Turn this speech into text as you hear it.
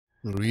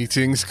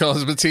Greetings,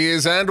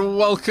 Cosmoteers, and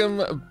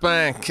welcome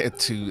back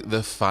to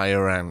the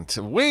Fire Ant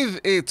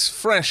with its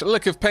fresh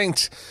lick of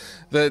paint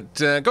that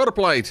got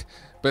applied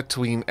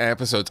between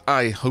episodes.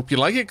 I hope you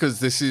like it,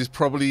 because this is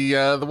probably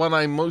the one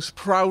I'm most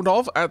proud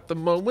of at the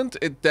moment.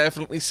 It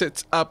definitely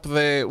sits up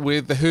there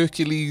with the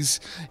Hercules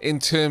in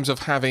terms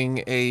of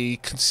having a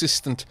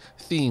consistent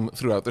theme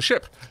throughout the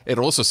ship. It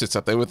also sits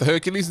up there with the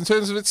Hercules in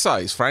terms of its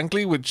size,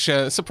 frankly, which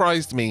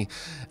surprised me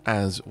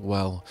as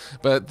well.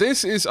 But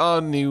this is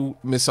our new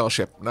missile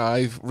ship. Now,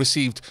 I've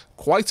received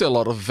quite a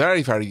lot of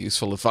very, very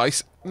useful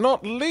advice,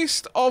 not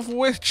least of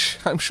which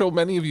I'm sure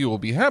many of you will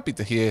be happy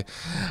to hear.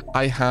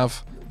 I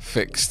have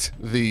fixed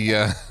the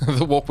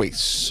the walkway.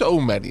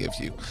 So many of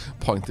you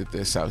pointed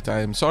this out.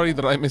 I am sorry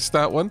that I missed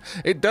that one.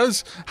 It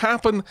does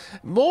happen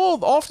more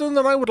often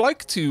than I would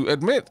like to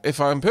admit, if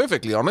I'm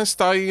perfectly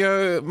honest.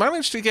 I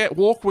managed to get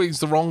walkways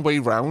the wrong way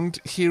round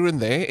here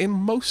and there in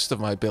most of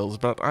my builds,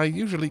 but I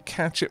usually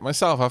catch it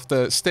myself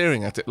after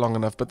staring at it long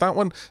enough. But that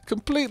one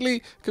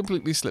completely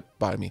slipped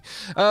by me.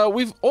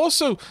 We've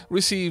also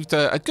received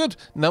a good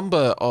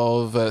number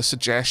of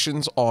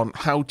suggestions on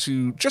how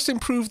to just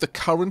improve the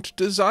current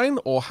design,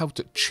 or how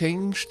to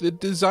change the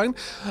design.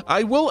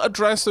 I will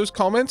address those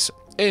comments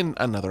in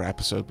another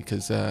episode,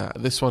 because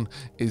this one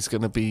is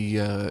going to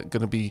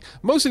be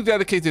mostly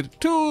dedicated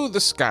to the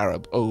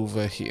Scarab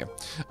over here.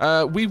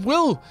 We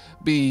will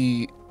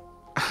be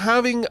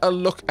having a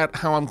look at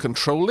how I'm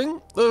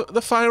controlling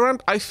the Fire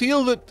Ant. I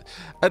feel that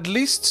at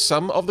least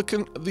some of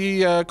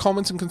the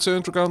comments and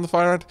concerns regarding the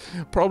Fire Ant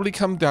probably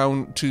come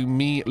down to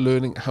me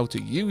learning how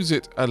to use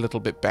it a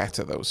little bit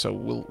better, though, so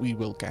we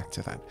will get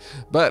to that.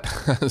 But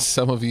as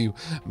some of you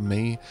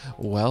may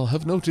well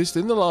have noticed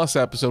in the last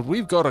episode,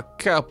 we've got a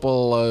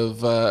couple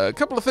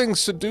of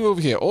things to do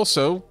over here.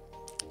 Also,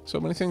 so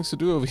many things to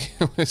do over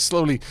here. We're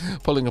slowly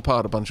pulling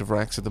apart a bunch of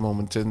racks at the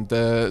moment, and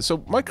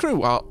so my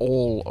crew are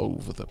all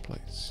over the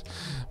place.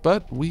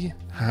 But we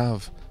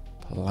have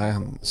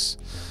plans.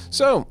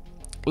 So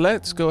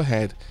let's go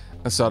ahead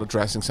and start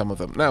addressing some of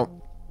them. Now,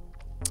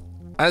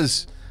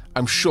 as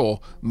I'm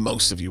sure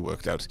most of you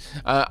worked out,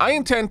 I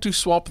intend to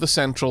swap the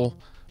central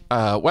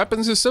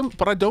weapon system,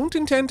 but I don't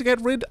intend to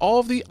get rid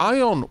of the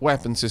ion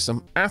weapon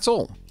system at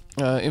all.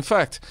 In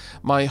fact,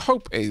 my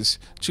hope is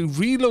to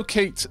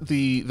relocate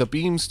the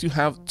beams to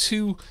have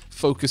two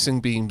focusing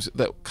beams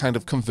that kind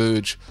of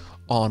converge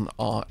on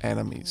our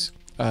enemies.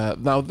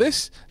 Now,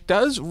 this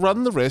does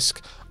run the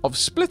risk of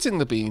splitting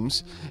the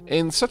beams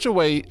in such a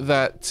way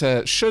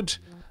that should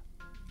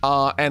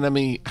our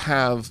enemy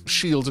have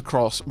shields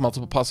across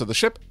multiple parts of the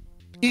ship,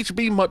 each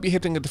beam might be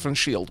hitting a different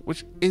shield,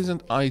 which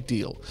isn't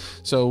ideal.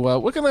 So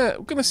we're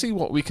gonna see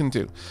what we can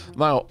do.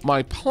 Now,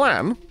 my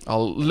plan,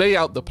 I'll lay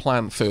out the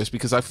plan first,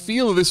 because I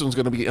feel this one's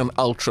gonna be an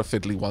ultra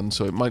fiddly one,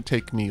 so it might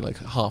take me like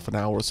half an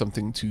hour or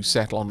something to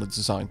settle on the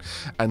design.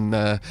 And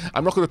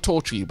I'm not gonna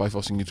torture you by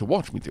forcing you to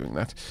watch me doing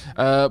that.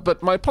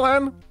 But my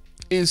plan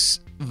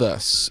is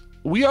thus.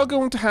 We are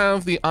going to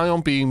have the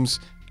ion beams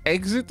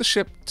exit the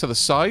ship to the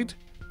side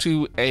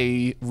to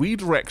a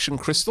redirection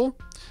crystal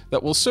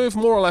that will serve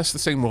more or less the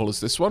same role as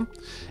this one,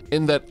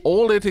 in that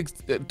all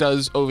it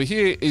does over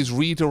here is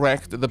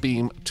redirect the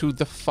beam to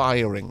the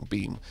firing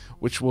beam,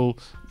 which will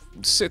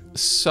sit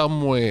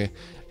somewhere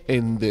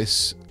in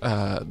this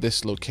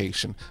this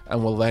location,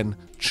 and will then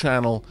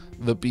channel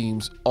the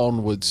beams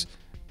onwards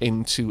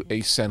into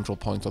a central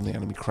point on the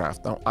enemy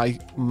craft. Now, I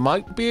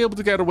might be able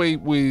to get away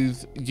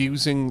with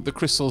using the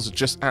crystals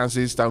just as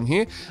is down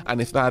here, and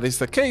if that is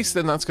the case,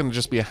 then that's going to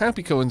just be a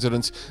happy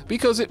coincidence,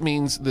 because it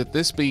means that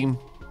this beam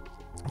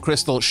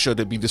crystal, should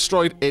it be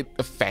destroyed, it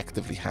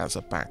effectively has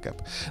a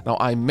backup. Now,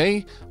 I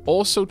may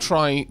also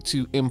try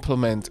to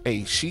implement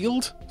a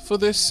shield for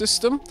this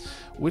system,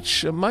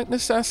 which might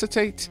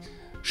necessitate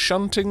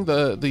shunting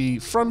the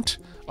front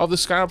of the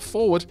Scarab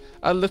forward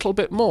a little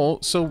bit more,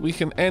 so we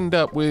can end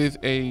up with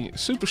a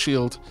super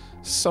shield,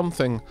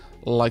 something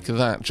like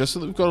that, just so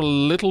that we've got a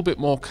little bit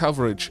more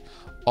coverage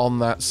on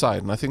that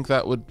side. And I think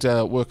that would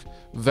work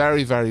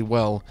very, very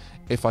well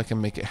if I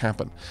can make it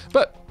happen.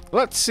 But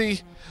let's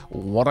see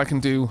what I can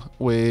do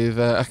with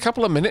a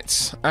couple of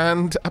minutes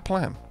and a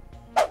plan.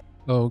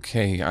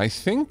 Okay, I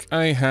think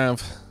I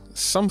have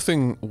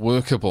something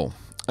workable.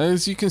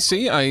 As you can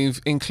see,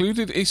 I've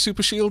included a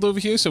super shield over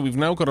here, so we've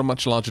now got a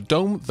much larger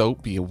dome, though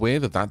be aware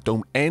that that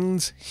dome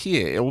ends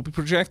here. It will be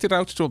projected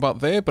out to about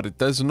there, but it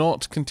does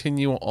not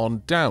continue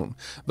on down.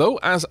 Though,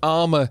 as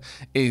armor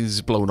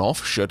is blown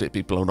off, should it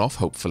be blown off,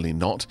 hopefully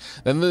not,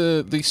 then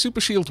the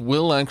super shield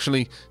will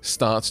actually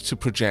start to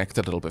project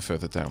a little bit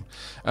further down.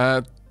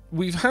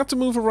 We've had to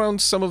move around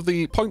some of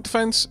the point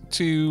defense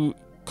to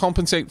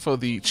compensate for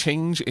the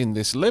change in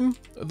this limb,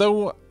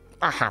 though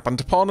I happened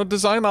upon a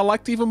design I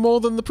liked even more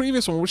than the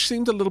previous one, which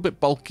seemed a little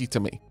bit bulky to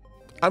me.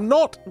 I'm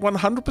not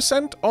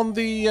 100% on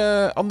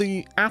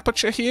the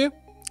aperture here,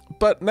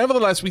 But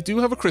nevertheless, we do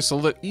have a crystal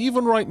that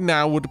even right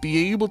now would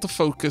be able to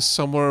focus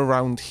somewhere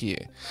around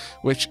here,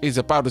 which is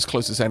about as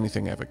close as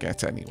anything ever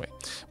gets anyway.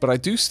 But I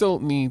do still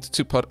need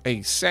to put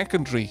a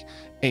secondary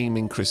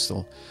aiming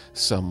crystal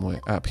somewhere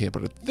up here.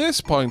 But at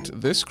this point,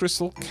 this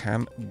crystal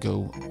can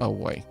go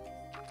away.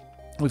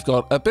 We've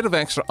got a bit of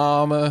extra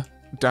armor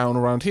down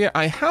around here.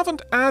 I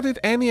haven't added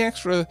any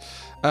extra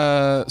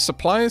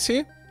suppliers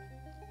here.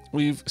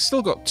 We've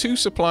still got 2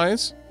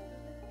 suppliers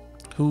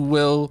who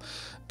will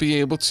be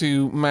able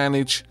to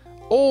manage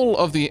all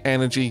of the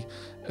energy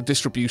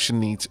distribution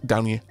needs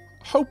down here.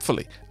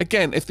 Hopefully.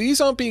 Again, if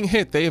these aren't being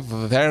hit, they have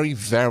a very,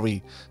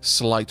 very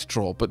slight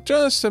draw. But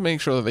just to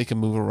make sure that they can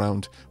move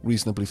around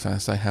reasonably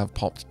fast, I have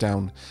popped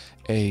down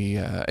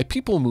a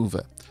people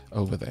mover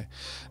over there.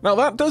 Now,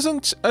 that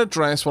doesn't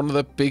address one of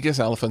the biggest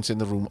elephants in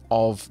the room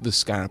of the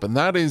Scarab, and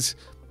that is,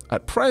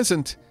 at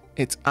present,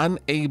 it's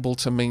unable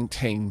to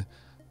maintain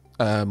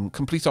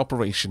complete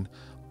operation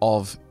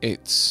of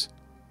its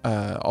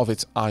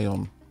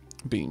ion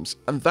beams,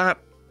 and that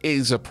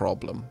is a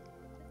problem.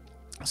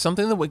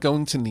 Something that we're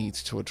going to need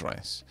to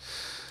address.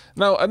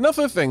 Now,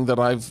 another thing that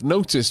I've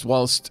noticed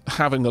whilst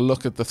having a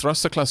look at the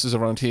thruster clusters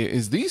around here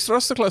is these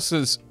thruster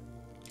clusters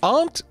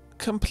aren't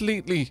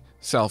completely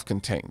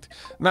self-contained.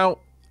 Now,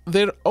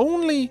 they're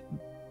only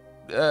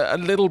a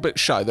little bit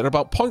shy. They're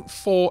about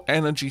 0.4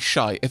 energy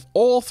shy. If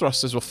all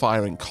thrusters were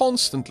firing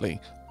constantly,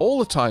 all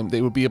the time,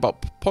 they would be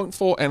about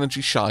 0.4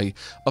 energy shy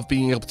of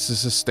being able to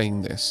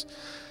sustain this.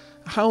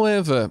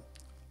 However,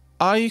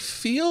 I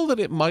feel that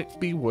it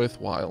might be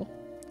worthwhile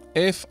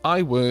if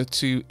I were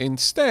to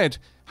instead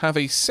have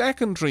a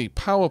secondary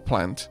power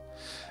plant,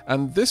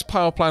 and this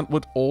power plant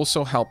would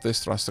also help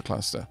this thruster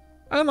cluster.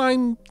 And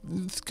I'm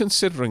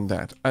considering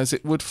that, as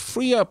it would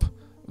free up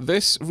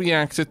this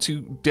reactor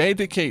to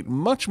dedicate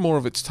much more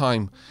of its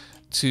time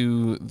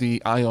to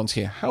the ions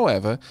here.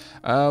 However,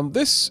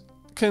 this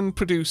can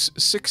produce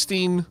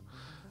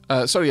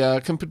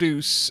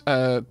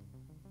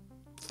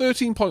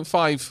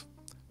 13.5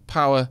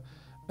 power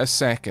a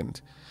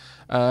second.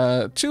 2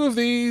 of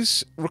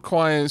these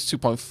requires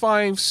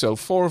 2.5, so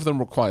 4 of them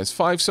requires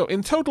 5. So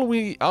in total,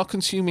 we are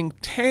consuming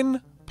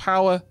 10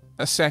 power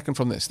a second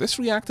from this. This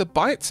reactor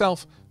by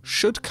itself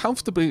should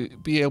comfortably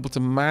be able to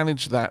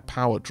manage that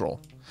power draw.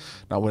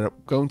 Now, we're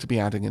going to be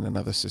adding in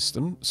another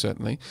system,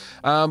 certainly,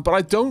 but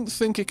I don't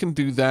think it can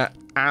do that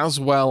as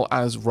well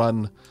as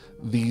run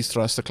these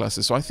thruster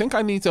clusters. So I think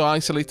I need to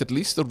isolate at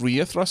least the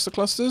rear thruster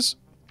clusters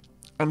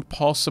and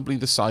possibly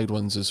the side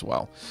ones as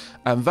well.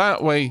 And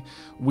that way,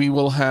 we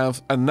will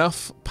have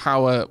enough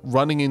power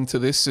running into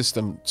this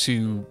system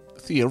to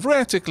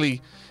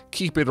theoretically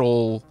keep it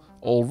all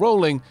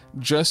rolling,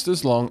 just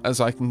as long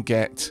as I can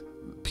get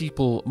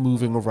people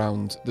moving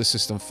around the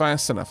system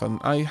fast enough. And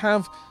I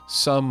have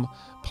some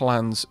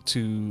plans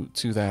to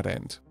that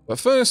end. But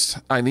first,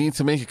 I need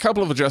to make a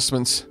couple of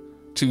adjustments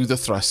to the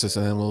thrusters,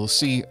 and then we'll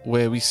see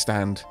where we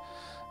stand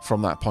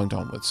from that point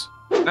onwards.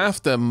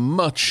 After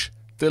much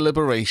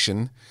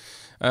deliberation,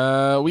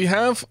 we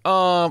have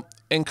our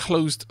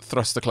enclosed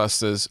thruster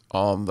clusters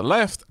on the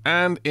left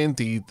and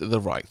indeed the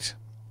right.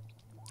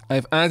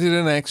 I've added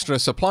an extra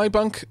supply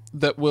bunk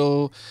that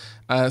will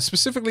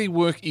specifically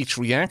work each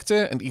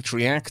reactor, and each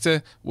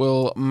reactor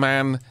will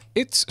man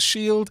its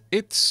shield,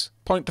 its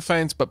point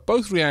defense, but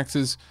both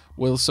reactors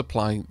will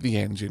supply the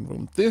engine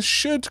room. This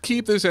should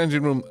keep this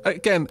engine room,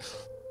 again,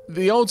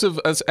 the odds of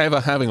us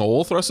ever having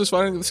all thrusters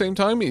firing at the same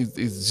time is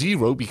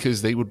 0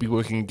 because they would be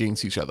working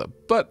against each other.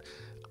 But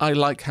I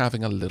like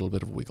having a little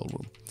bit of wiggle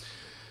room.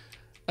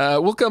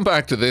 We'll come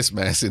back to this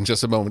mess in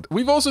just a moment.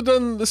 We've also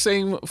done the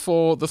same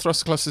for the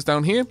thruster clusters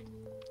down here.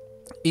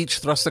 Each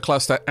thruster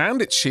cluster and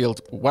its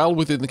shield well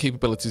within the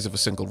capabilities of a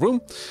single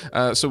room.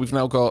 So we've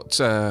now got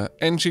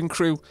engine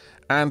crew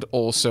and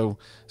also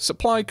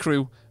supply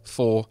crew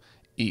for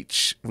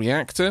each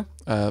reactor.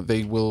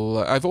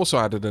 I've also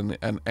added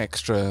an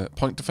extra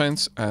point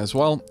defense as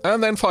well.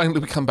 And then finally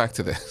we come back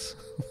to this.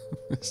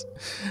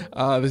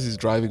 This is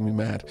driving me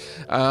mad.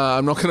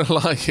 I'm not going to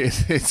lie,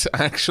 it's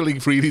actually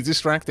really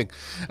distracting.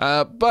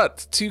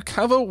 But to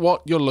cover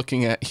what you're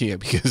looking at here,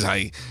 because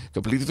I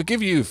completely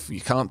forgive you if you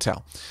can't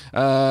tell,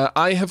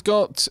 I have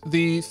got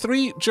the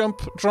 3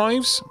 jump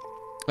drives,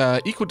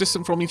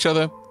 equidistant from each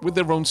other, with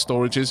their own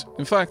storages.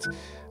 In fact,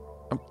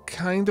 I'm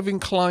kind of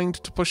inclined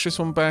to push this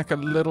one back a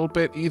little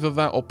bit, either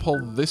that or pull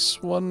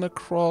this one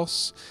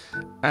across,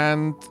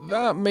 and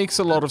that makes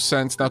a lot of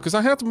sense now, because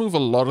I had to move a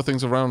lot of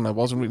things around and I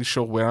wasn't really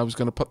sure where I was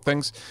going to put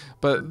things,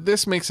 but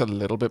this makes a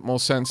little bit more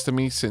sense to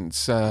me,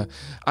 since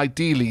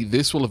ideally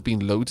this will have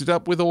been loaded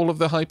up with all of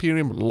the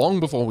Hyperium long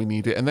before we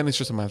need it, and then it's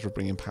just a matter of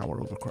bringing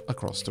power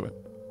across to it.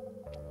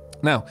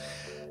 Now,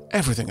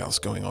 everything else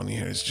going on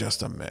here is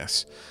just a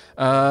mess.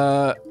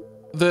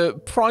 The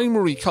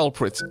primary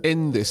culprit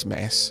in this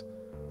mess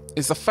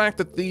is the fact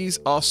that these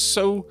are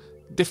so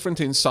different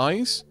in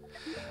size,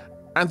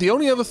 and the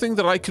only other thing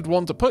that I could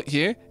want to put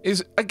here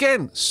is,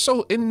 again,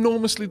 so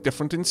enormously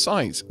different in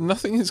size.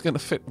 Nothing is going to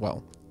fit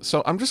well.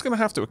 So I'm just going to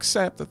have to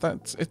accept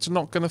that it's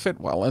not going to fit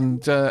well.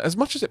 And as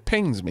much as it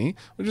pains me,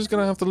 we're just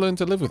going to have to learn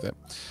to live with it.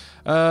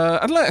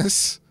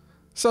 Unless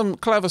some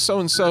clever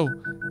so-and-so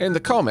in the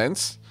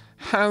comments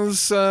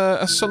has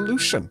a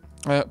solution.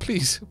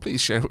 Please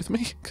share it with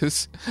me,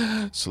 because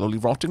slowly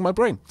rotting my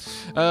brain.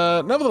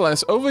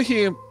 Nevertheless, over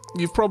here,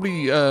 you've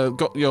probably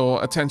got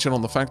your attention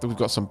on the fact that we've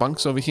got some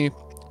bunks over here,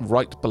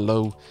 right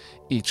below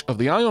each of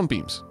the ion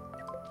beams.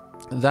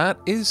 That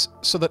is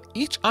so that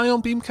each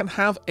ion beam can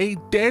have a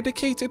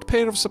dedicated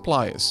pair of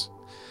suppliers.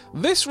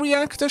 This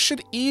reactor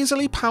should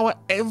easily power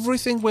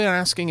everything we're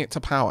asking it to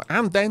power,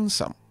 and then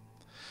some.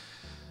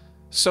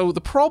 So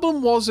the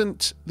problem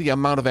wasn't the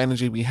amount of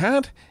energy we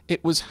had,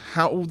 it was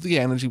how the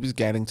energy was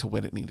getting to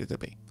where it needed to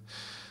be.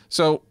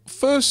 So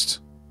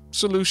first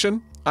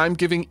solution, I'm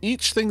giving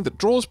each thing that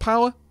draws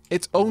power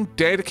its own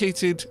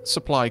dedicated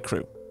supply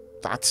crew.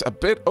 That's a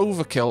bit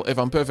overkill, if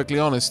I'm perfectly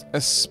honest,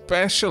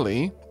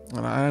 especially,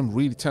 and I'm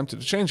really tempted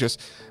to change this,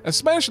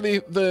 especially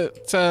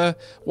that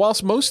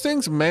whilst most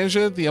things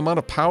measure the amount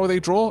of power they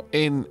draw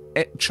in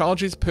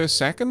charges per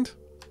second,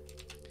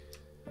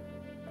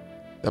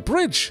 the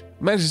bridge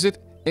measures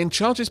it in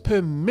charges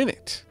per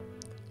minute.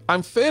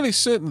 I'm fairly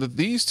certain that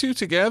these two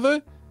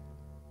together,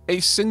 a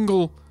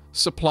single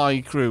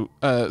supply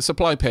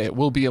pair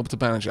will be able to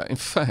manage that. In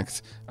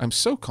fact, I'm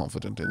so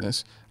confident in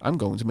this, I'm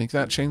going to make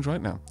that change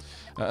right now.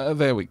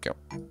 There we go.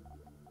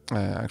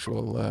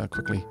 Actually, we'll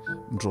quickly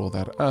draw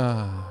that.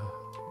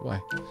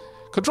 Why?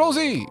 Control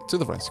Z to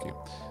the rescue.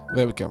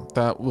 There we go.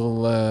 That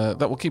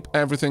will keep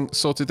everything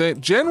sorted there.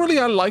 Generally,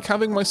 I like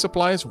having my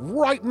suppliers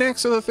right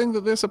next to the thing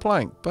that they're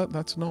supplying, but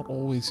that's not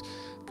always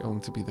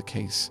going to be the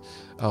case,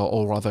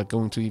 or rather,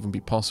 going to even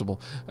be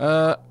possible.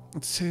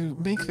 To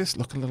make this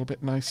look a little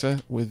bit nicer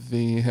with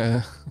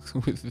the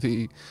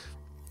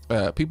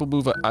people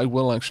mover, I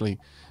will actually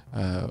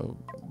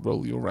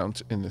roll you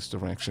around in this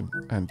direction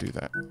and do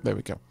that. There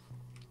we go.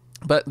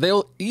 But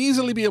they'll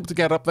easily be able to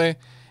get up there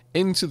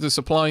into the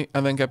supply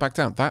and then get back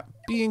down. That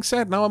being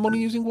said, now I'm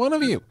only using one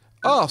of you.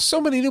 Oh, so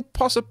many new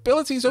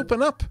possibilities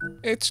open up.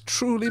 It's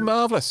truly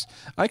marvelous.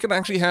 I can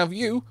actually have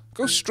you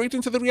go straight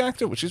into the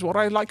reactor, which is what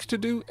I like to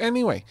do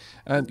anyway.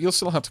 And you'll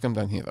still have to come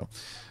down here, though.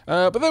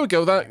 But there we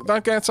go.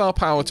 That gets our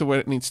power to where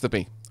it needs to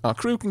be. Our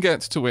crew can get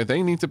to where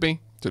they need to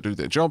be to do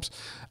their jobs,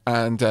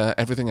 and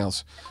everything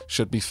else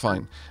should be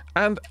fine.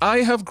 And I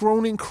have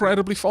grown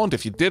incredibly fond,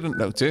 if you didn't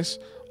notice,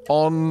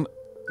 on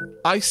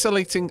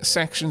isolating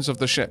sections of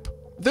the ship.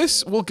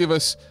 This will give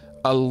us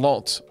a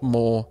lot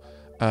more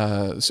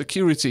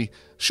security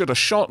should a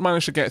shot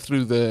manage to get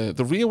through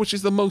the rear, which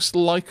is the most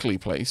likely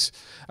place.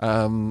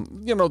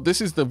 You know, this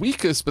is the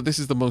weakest, but this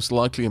is the most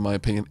likely in my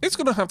opinion. It's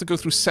going to have to go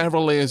through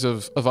several layers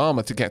of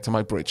armor to get to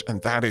my bridge,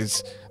 and that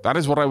is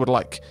what I would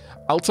like.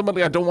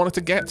 Ultimately, I don't want it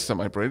to get to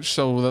my bridge,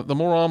 so that the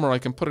more armor I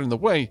can put in the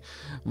way,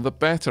 the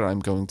better I'm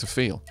going to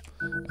feel.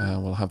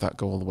 We'll have that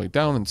go all the way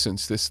down, and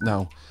since this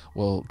now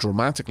will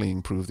dramatically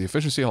improve the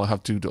efficiency, I'll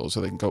have two doors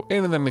so they can go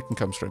in and then they can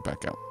come straight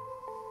back out.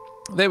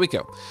 There we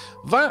go.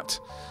 That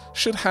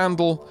should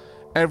handle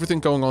everything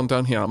going on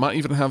down here. I might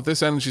even have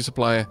this energy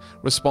supplier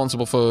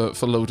responsible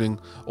for loading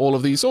all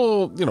of these,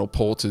 or, you know,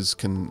 porters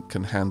can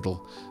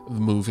handle the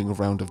moving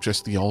around of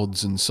just the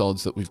odds and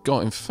sods that we've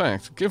got. In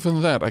fact,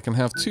 given that, I can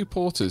have two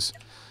porters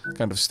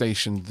kind of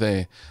stationed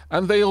there,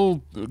 and they'll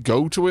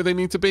go to where they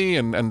need to be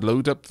and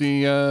load up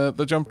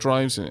the jump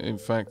drives. In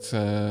fact,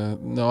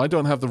 no, I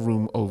don't have the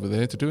room over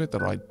there to do it,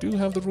 but I do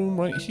have the room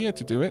right here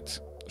to do it.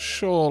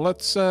 Sure,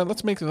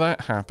 let's make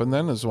that happen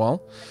then as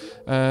well,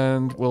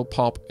 and we'll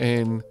pop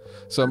in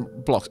some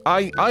blocks.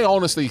 I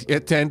honestly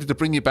intended to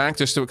bring you back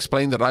just to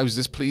explain that I was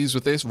displeased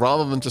with this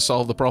rather than to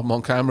solve the problem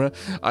on camera.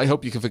 I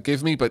hope you can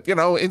forgive me, but you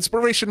know,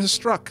 inspiration has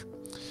struck.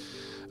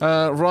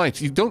 Right,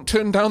 you don't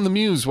turn down the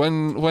muse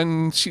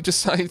when she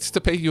decides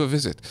to pay you a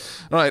visit.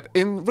 Right,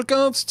 in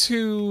regards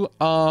to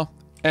our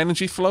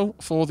energy flow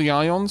for the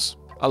ions,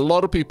 a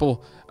lot of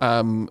people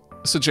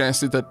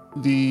suggested that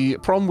the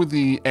problem with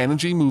the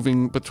energy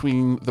moving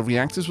between the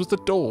reactors was the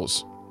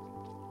doors,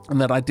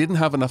 and that I didn't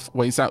have enough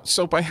ways out.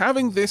 So by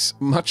having this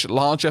much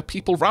larger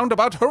people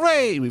roundabout,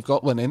 hooray, we've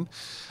got one in,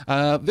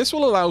 this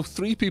will allow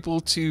 3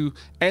 people to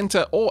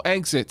enter or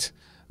exit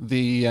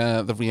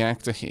the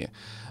reactor here.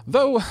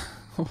 Though,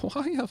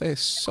 why are there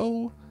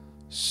so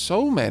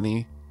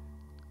many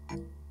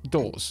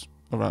doors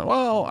around?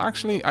 Well,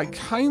 actually, I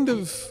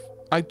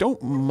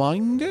don't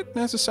mind it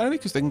necessarily,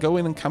 because they can go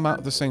in and come out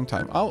at the same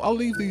time. I'll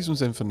leave these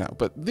ones in for now,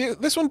 but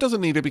this one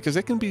doesn't need it because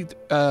it can be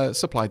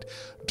supplied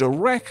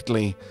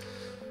directly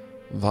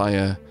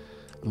via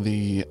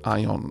the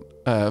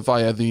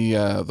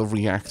the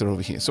reactor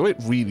over here. So it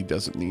really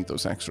doesn't need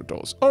those extra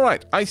doors. All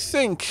right, I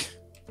think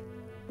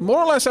more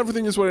or less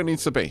everything is where it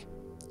needs to be.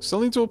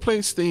 Still need to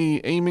replace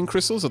the aiming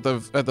crystals at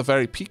the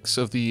very peaks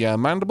of the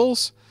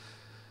mandibles,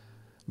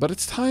 but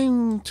it's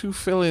time to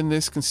fill in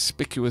this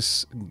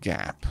conspicuous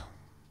gap.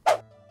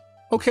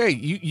 Okay,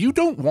 you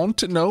don't want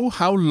to know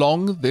how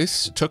long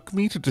this took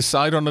me to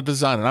decide on a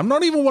design, and I'm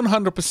not even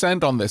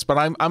 100% on this, but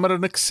I'm at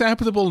an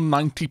acceptable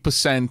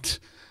 90%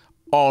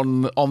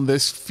 on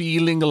this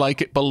feeling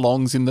like it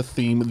belongs in the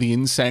theme, the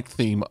insect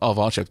theme of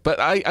our ship. But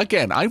I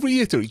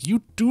reiterate,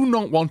 you do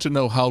not want to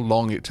know how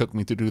long it took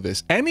me to do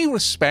this. Any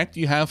respect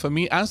you have for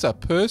me as a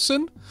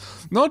person,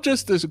 not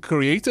just as a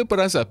creator, but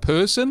as a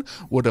person,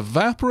 would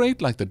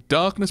evaporate like the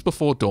darkness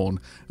before dawn.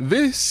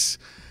 This,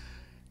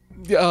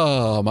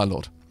 oh my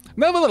lord.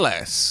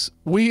 Nevertheless,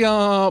 we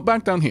are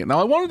back down here. Now,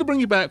 I wanted to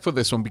bring you back for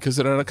this one because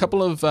there are a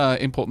couple of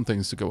important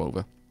things to go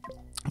over.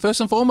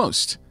 First and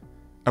foremost,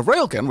 a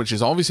railgun, which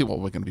is obviously what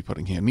we're going to be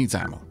putting here, needs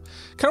ammo.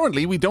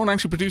 Currently, we don't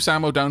actually produce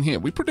ammo down here.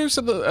 We produce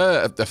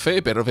a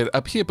fair bit of it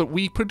up here, but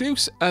we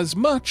produce as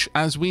much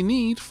as we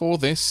need for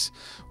this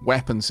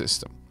weapon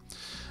system,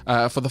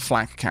 for the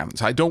flak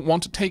cannons. I don't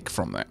want to take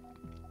from that.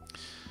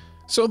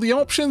 So the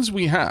options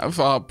we have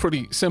are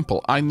pretty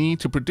simple. I need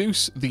to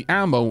produce the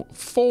ammo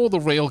for the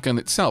railgun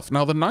itself.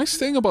 Now, the nice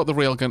thing about the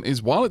railgun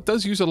is while it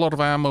does use a lot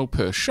of ammo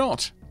per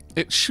shot,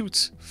 it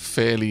shoots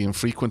fairly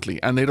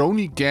infrequently, and it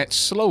only gets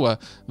slower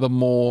the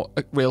more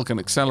railgun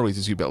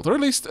accelerators you build, or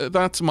at least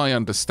that's my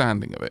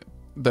understanding of it,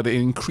 that it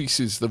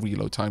increases the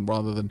reload time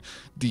rather than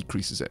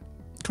decreases it.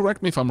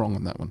 Correct me if I'm wrong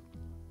on that one.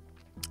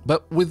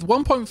 But with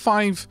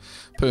 1.5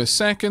 per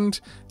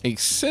second, a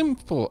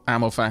simple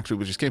ammo factory,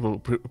 which is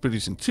capable of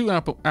producing 2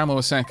 ammo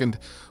a second,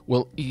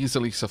 will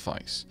easily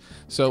suffice.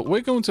 So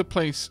we're going to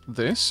place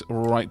this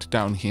right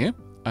down here,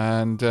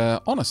 and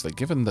honestly,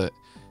 given that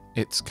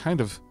it's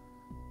kind of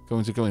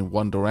going to go in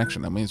one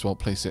direction, I may as well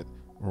place it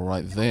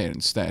right there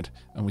instead,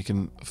 and we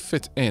can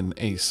fit in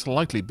a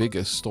slightly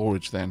bigger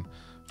storage then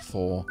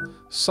for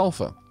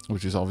sulfur,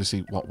 which is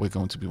obviously what we're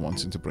going to be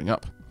wanting to bring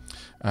up.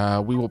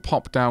 We will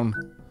pop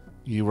down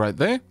you right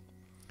there.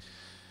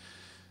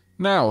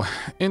 Now,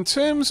 in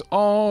terms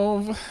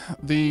of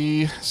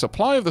the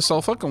supply of the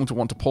sulfur, going to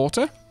want a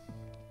porter.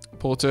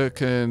 Porter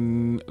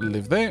can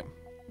live there.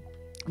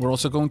 We're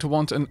also going to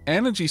want an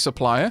energy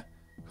supplier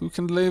who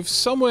can live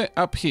somewhere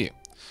up here,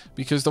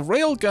 because the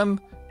railgun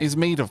is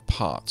made of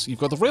parts. You've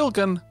got the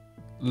railgun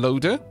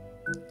loader,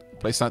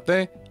 place that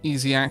there,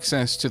 easy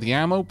access to the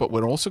ammo, but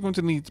we're also going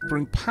to need to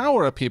bring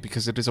power up here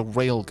because it is a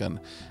railgun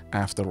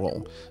after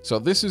all. So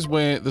this is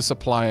where the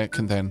supplier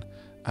can then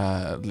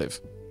live.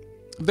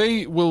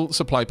 They will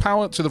supply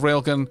power to the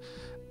railgun,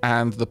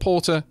 and the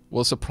porter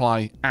will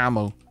supply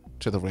ammo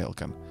to the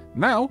railgun.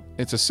 Now,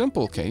 it's a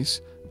simple case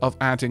of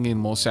adding in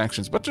more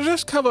sections, but to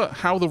just cover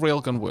how the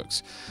railgun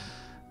works.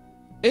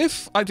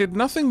 If I did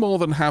nothing more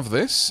than have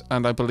this,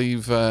 and I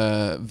believe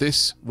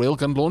this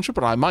railgun launcher,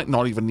 but I might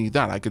not even need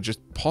that. I could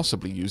just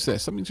possibly use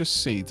this. Let me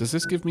just see. Does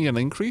this give me an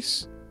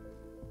increase?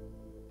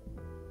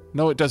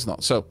 No, it does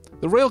not. So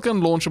the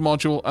railgun launcher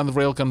module and the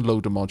railgun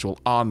loader module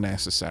are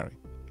necessary.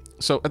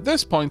 So at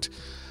this point,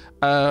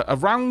 a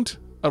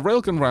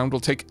railgun round will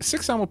take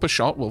 6 ammo per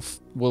shot. We'll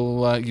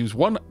use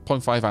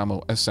 1.5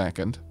 ammo a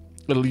second.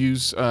 It'll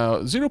use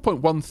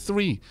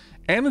 0.13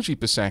 energy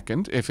per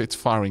second if it's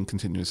firing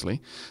continuously.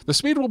 The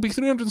speed will be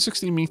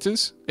 360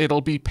 meters.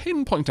 It'll be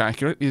pinpoint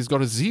accurate. It's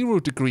got a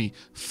 0-degree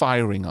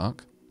firing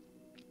arc.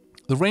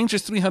 The range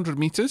is 300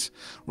 meters.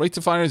 Rate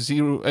of fire is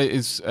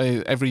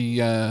every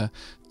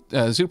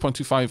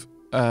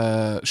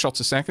 0.25 shots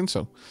a second,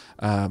 so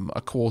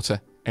a quarter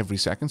every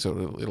second.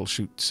 So it'll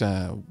shoot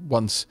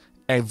once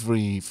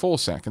every 4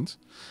 seconds.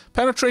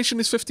 Penetration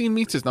is 15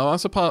 meters. Now,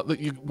 that's a part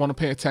that you want to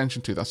pay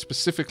attention to. That's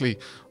specifically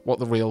what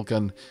the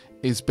railgun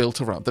is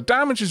built around. The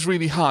damage is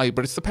really high,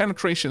 but it's the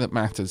penetration that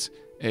matters,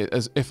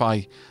 as if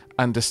I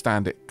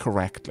understand it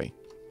correctly.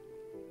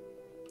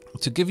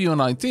 To give you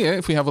an idea,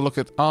 if we have a look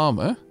at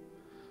armor,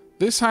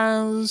 this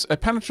has a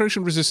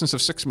penetration resistance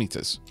of 6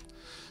 meters.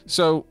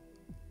 So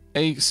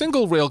a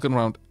single railgun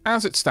round,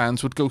 as it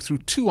stands, would go through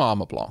 2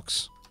 armor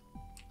blocks.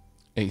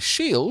 A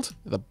shield,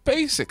 the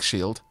basic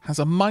shield, has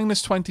a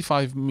minus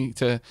 25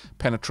 meter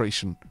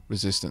penetration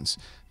resistance.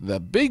 The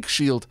big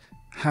shield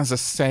has a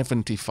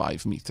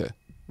 75 meter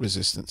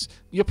resistance.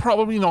 You're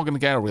probably not going to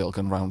get a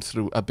railgun round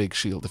through a big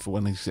shield if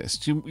one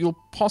exists. You'll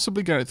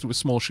possibly get it through a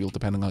small shield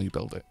depending on how you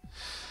build it.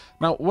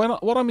 Now,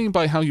 what I mean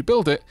by how you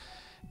build it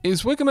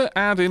is we're going to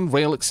add in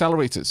rail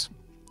accelerators.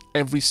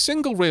 Every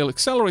single rail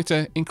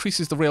accelerator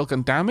increases the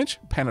railgun damage,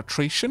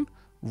 penetration,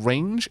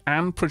 range,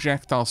 and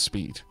projectile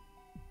speed.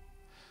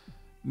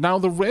 Now,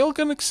 the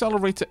railgun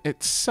accelerator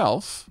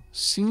itself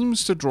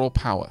seems to draw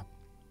power.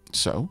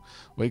 So,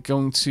 we're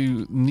going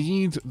to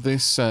need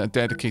this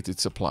dedicated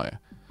supplier.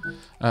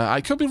 I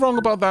could be wrong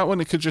about that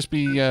one. It could just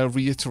be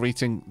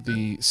reiterating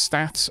the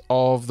stats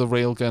of the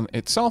railgun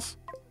itself.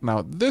 Now,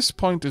 at this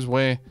point is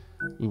where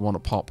we want to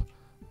pop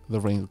the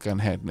railgun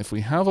head. And if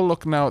we have a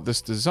look now at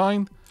this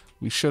design,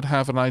 we should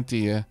have an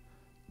idea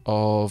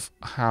of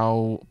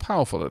how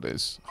powerful it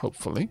is,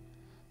 hopefully.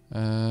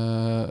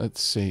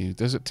 Let's see.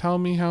 Does it tell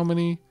me how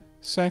many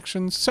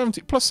sections?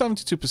 70 plus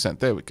 72%.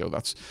 There we go.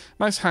 That's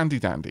nice, handy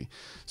dandy.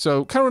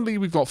 So currently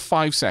we've got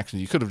 5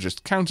 sections. You could have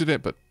just counted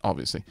it, but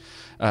obviously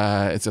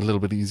it's a little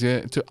bit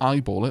easier to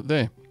eyeball it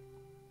there.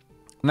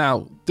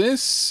 Now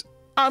this,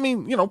 I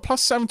mean, you know,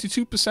 plus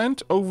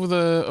 72% over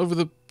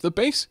the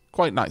base,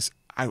 quite nice.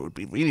 It would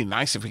be really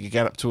nice if we could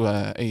get up to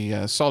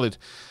a solid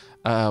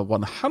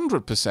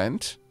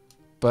 100%,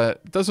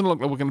 but it doesn't look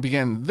like we're going to be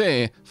getting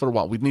there for a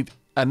while. We'd need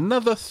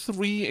another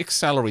 3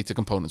 accelerator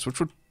components, which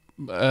would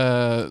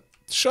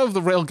shove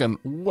the railgun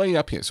way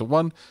up here. So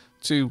 1,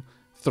 2,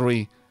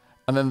 3,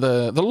 and then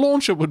the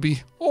launcher would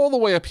be all the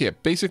way up here,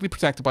 basically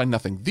protected by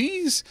nothing.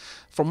 These,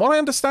 from what I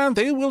understand,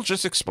 they will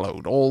just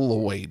explode all the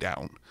way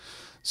down.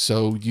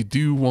 So you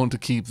do want to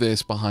keep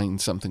this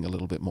behind something a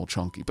little bit more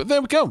chunky. But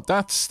there we go.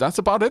 That's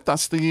about it.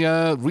 That's the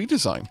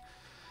redesign.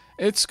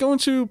 It's going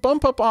to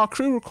bump up our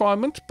crew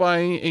requirement by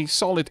a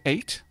solid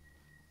 8.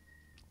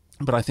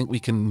 But I think we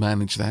can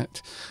manage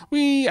that.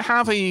 We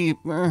have a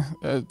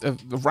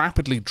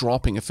rapidly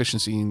dropping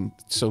efficiency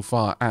so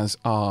far as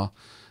our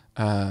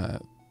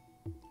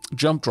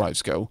jump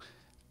drives go.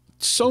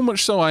 So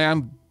much so I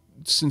am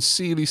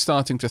sincerely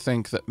starting to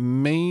think that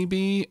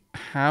maybe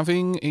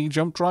having a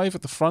jump drive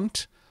at the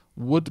front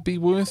would be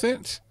worth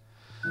it.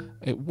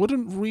 It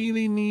wouldn't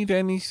really need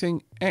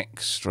anything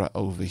extra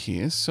over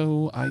here,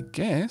 so I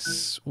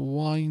guess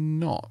why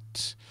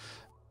not?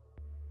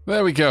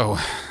 There we go.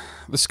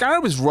 The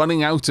Scarab is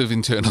running out of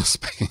internal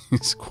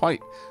space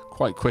quite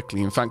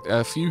quickly. In fact,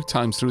 a few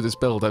times through this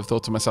build, I've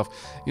thought to myself,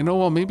 you know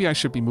what, maybe I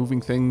should be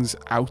moving things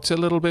out a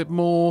little bit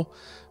more.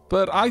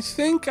 But I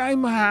think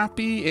I'm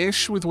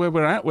happy-ish with where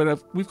we're at.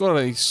 We've got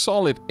a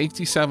solid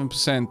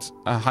 87%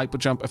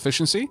 hyperjump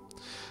efficiency.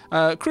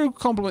 Crew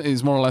complement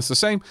is more or less the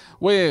same.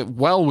 We're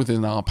well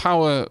within our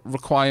power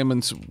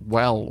requirements.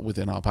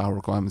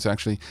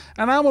 Actually.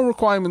 And ammo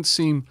requirements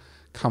seem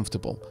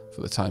comfortable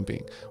for the time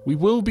being. We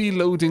will be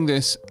loading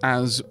this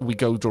as we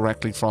go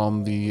directly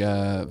from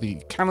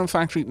the cannon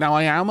factory. Now,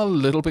 I am a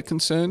little bit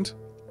concerned.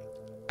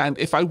 And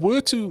if I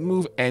were to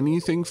move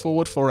anything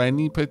forward for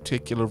any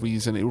particular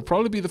reason, it would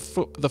probably be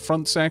the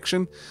front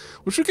section,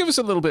 which would give us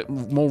a little bit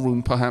more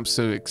room, perhaps,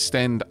 to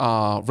extend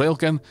our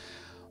railgun,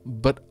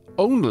 but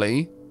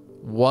only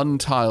 1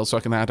 tile so I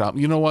can add up.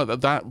 You know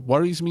what? That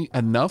worries me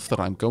enough that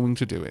I'm going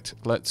to do it.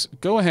 Let's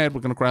go ahead. We're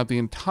going to grab the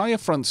entire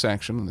front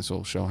section, and this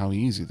will show how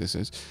easy this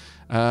is.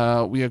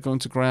 We are going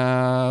to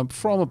grab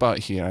from about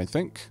here, I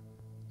think.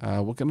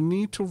 We're going to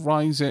need to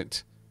rise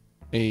it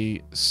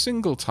a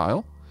single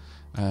tile.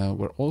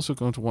 We're also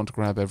going to want to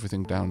grab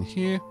everything down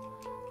here,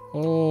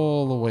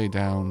 all the way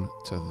down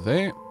to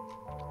there.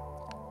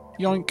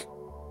 Yoink.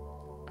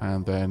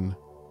 And then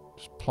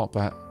just plop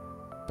that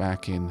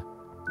back in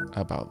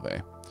about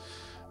there.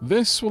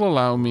 This will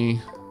allow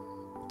me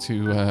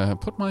to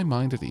put my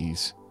mind at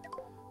ease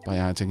by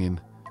adding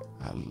in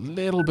a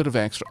little bit of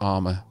extra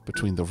armor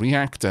between the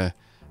reactor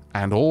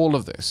and all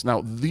of this.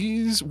 Now,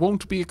 these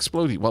won't be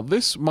exploding. Well,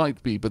 this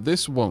might be, but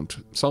this won't.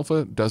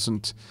 Sulfur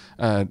doesn't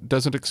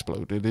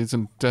explode. It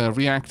isn't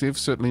reactive,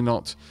 certainly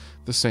not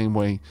the same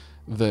way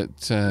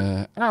that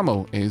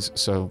ammo is,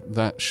 so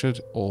that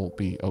should all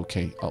be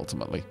okay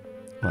ultimately.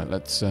 Right,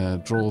 let's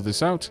draw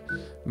this out.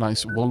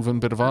 Nice woven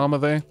bit of armor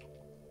there.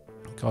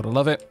 Gotta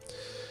love it.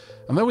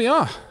 And there we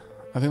are.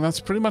 I think that's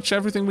pretty much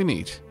everything we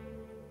need.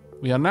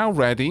 We are now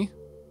ready.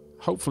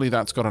 Hopefully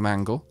that's got an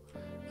angle.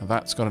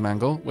 That's got an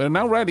angle. We're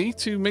now ready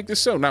to make this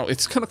so. Now,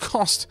 it's going to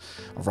cost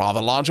a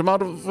rather large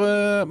amount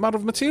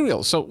of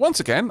material. So,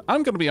 once again,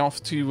 I'm going to be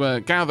off to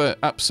gather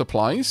up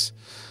supplies.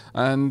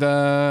 And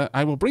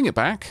I will bring it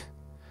back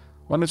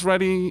when it's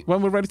ready,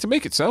 when we're ready to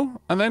make it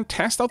so. And then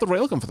test out the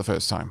railgun for the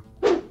first time.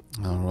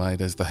 Alright,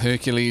 as the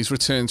Hercules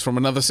returns from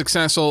another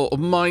successful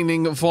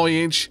mining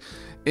voyage,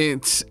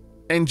 its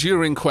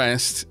enduring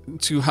quest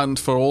to hunt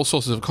for all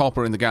sources of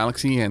copper in the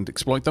galaxy and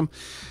exploit them,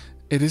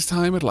 it is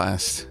time at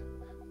last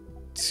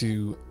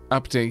to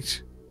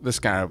update the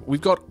Scarab.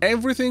 We've got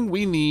everything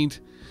we need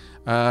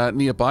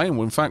nearby, and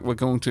in fact we're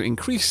going to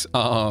increase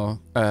our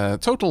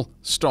total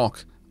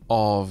stock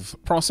of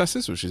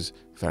processors, which is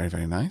very,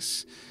 very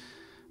nice.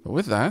 But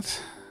with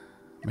that,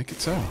 make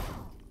it so.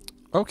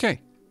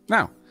 Okay,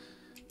 now,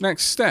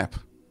 next step.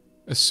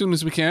 As soon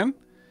as we can,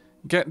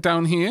 get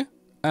down here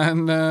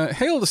and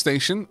hail the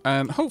station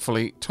and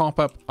hopefully top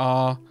up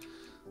our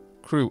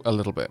crew a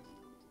little bit.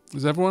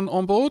 Is everyone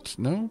on board?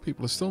 No,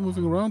 people are still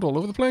moving around all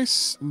over the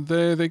place.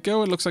 There they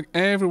go. It looks like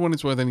everyone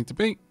is where they need to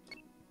be.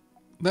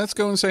 Let's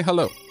go and say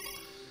hello.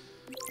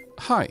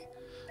 Hi.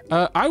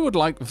 I would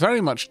like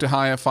very much to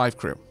hire 5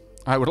 crew.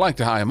 I would like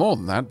to hire more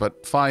than that,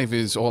 but 5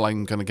 is all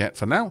I'm going to get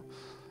for now,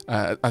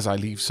 as I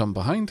leave some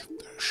behind.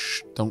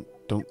 Shh, don't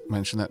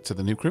mention that to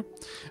the new crew.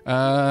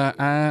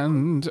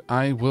 And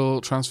I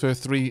will transfer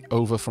 3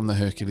 over from the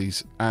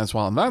Hercules as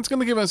well. And that's going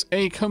to give us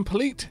a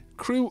complete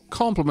crew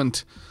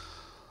complement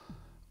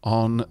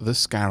on the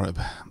Scarab.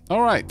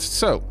 Alright,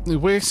 so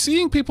we're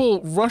seeing people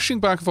rushing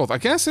back and forth. I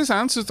guess this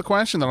answers the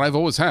question that I've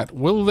always had.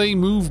 Will they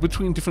move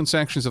between different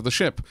sections of the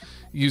ship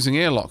using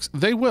airlocks?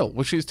 They will,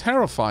 which is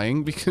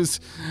terrifying because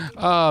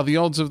the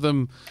odds of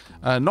them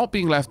not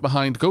being left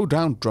behind go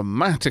down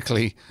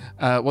dramatically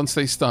once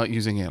they start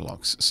using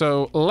airlocks.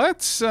 So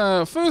let's,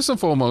 first and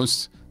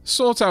foremost,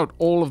 sort out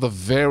all of the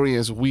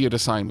various weird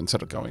assignments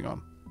that are going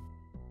on.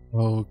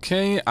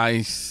 Okay,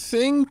 I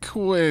think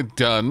we're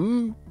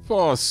done.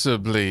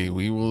 Possibly.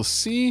 We will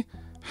see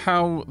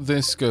how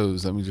this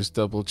goes. Let me just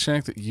double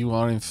check that you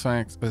are in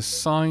fact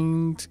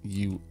assigned.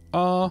 You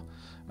are.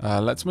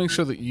 Let's make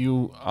sure that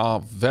you are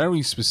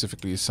very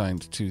specifically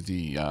assigned to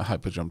the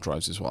hyperjump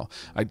drives as well.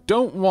 I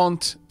don't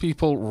want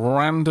people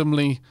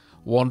randomly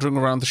wandering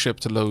around the ship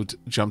to load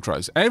jump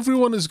drives.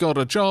 Everyone has got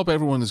a job,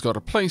 everyone has got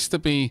a place to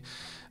be,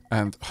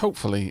 and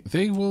hopefully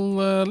they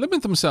will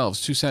limit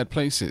themselves to said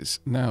places.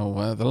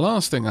 Now, the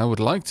last thing I would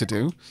like to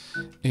do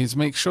is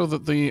make sure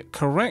that the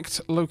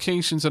correct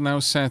locations are now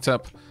set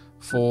up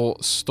for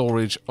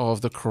storage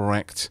of the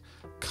correct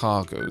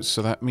cargoes.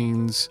 So that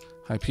means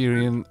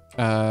Hyperion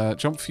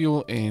jump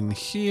fuel in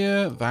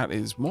here. That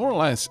is more or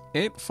less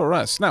it for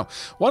us. Now,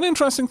 one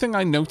interesting thing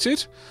I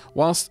noted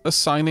whilst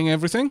assigning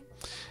everything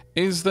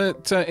is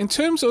that in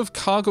terms of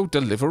cargo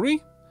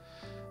delivery,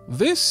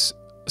 this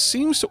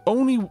seems to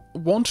only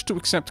want to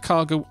accept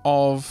cargo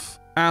of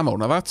ammo.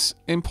 Now, that's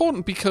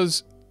important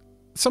because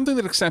something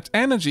that accepts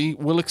energy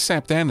will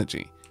accept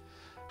energy.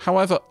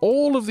 However,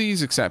 all of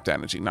these accept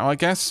energy. Now, I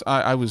guess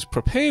I was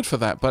prepared for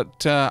that,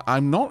 but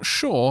I'm not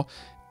sure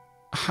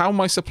how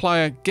my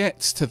supplier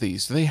gets to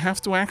these. Do they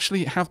have to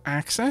actually have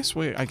access?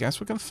 I guess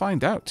we're going to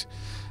find out.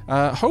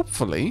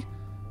 Hopefully,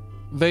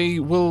 they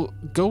will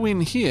go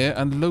in here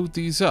and load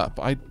these up.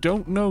 I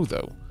don't know,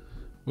 though.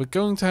 We're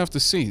going to have to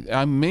see.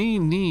 I may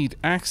need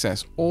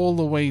access all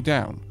the way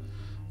down.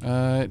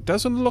 It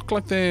doesn't look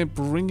like they're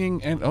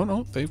bringing... oh,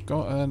 no, they've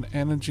got an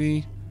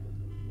energy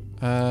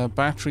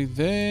battery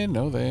there.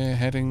 No, they're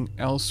heading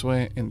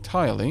elsewhere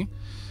entirely.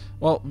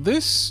 Well,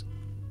 this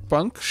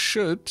bunk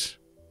should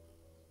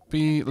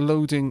be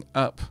loading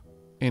up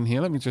in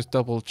here. Let me just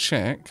double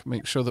check.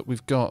 Make sure that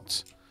we've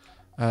got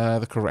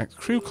the correct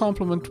crew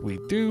complement. We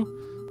do.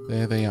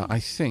 There they are. I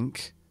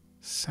think,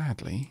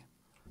 sadly,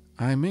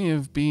 I may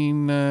have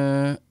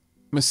been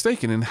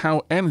mistaken in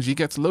how energy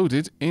gets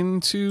loaded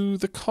into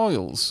the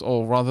coils,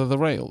 or rather the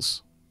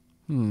rails.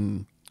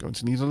 Going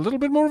to need a little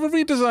bit more of a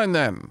redesign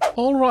then.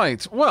 All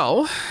right,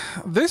 well,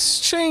 this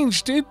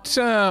change did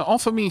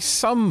offer me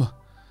some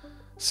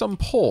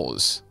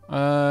pause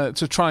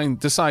to try and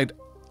decide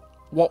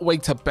what way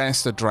to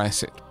best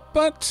address it.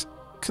 But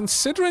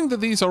considering that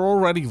these are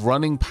already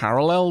running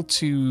parallel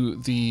to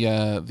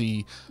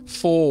the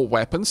 4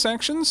 weapon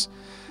sections,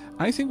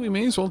 I think we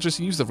may as well just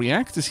use the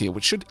reactors here,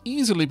 which should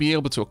easily be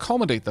able to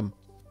accommodate them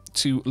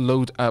to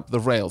load up the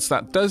rails.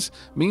 That does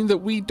mean that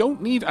we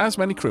don't need as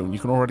many crew, and you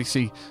can already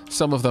see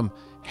some of them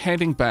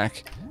heading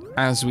back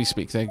as we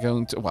speak. They're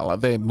going to, well,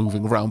 they're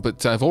moving around,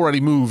 but I've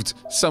already moved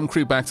some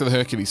crew back to the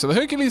Hercules. So the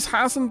Hercules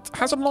hasn't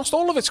lost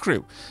all of its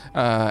crew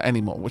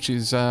anymore, which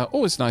is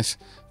always nice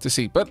to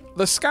see. But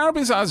the Scarab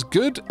is as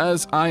good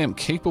as I am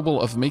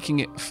capable of making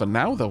it for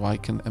now, though I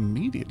can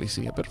immediately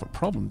see a bit of a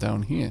problem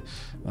down here.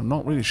 I'm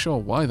not really sure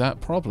why that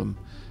problem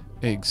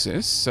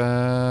exists.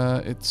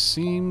 It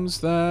seems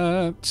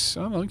that,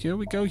 oh no, here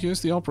we go. Here's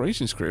the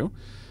operations crew.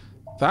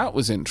 That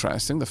was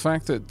interesting. The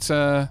fact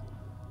that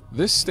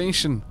this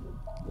station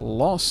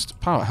lost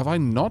power. Have I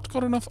not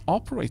got enough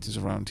operators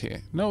around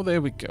here? No, there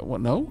we go. Well,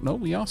 no,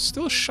 we are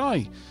still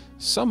shy.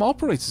 Some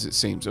operators, it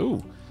seems.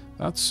 Ooh,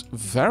 that's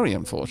very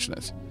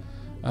unfortunate.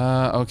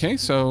 Okay,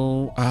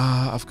 so,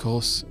 of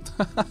course.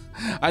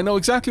 I know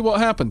exactly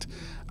what happened.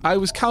 I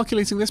was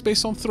calculating this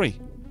based on 3,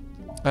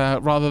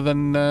 rather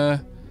than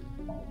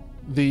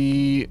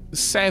the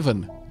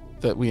 7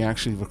 that we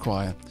actually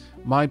require.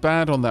 My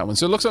bad on that one.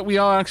 So it looks like we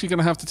are actually going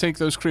to have to take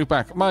those crew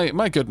back.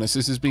 My goodness,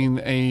 this has been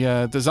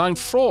a design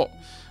fraught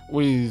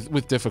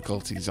with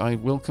difficulties, I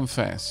will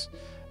confess.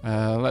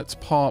 Let's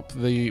pop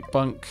the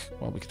bunk.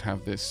 Well, we could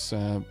have this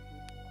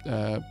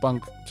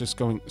bunk just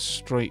going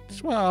straight.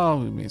 Well,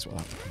 we may as well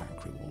have the command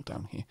crew all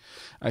down here.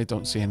 I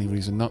don't see any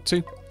reason not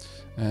to.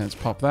 Let's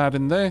pop that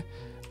in there.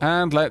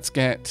 And let's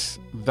get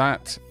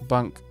that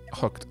bunk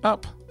hooked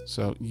up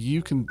so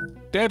you can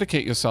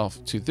dedicate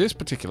yourself to this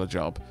particular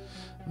job.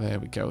 There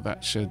we go.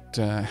 That should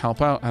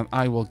help out, and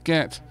I will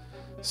get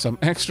some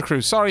extra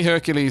crew. Sorry,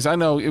 Hercules. I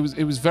know it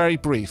was very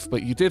brief,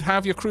 but you did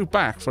have your crew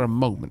back for a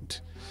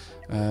moment.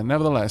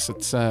 Nevertheless,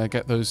 let's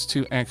get those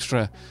 2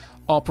 extra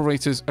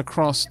operators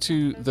across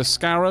to the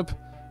Scarab,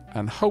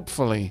 and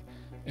hopefully,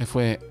 if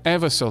we're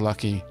ever so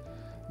lucky,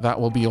 that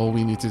will be all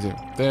we need to do.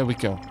 There we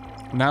go.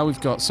 Now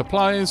we've got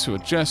suppliers who are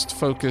just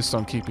focused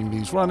on keeping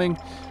these running.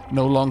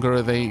 No longer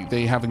are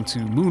they having to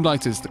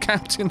moonlight as the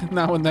captain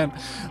now and then,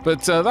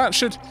 but that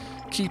should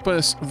keep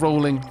us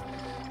rolling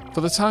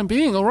for the time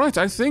being. All right,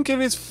 I think it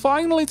is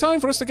finally time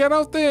for us to get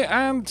out there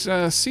and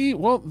see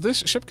what this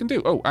ship can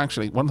do. Oh,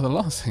 actually, one of the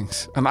last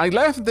things, and I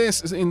left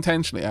this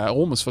intentionally. I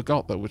almost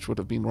forgot, though, which would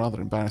have been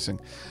rather embarrassing.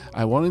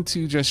 I wanted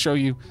to just show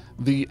you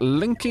the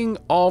linking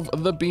of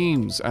the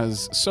beams,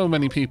 as so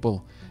many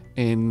people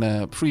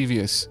in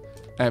previous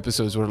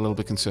episodes were a little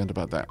bit concerned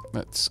about that.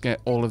 Let's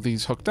get all of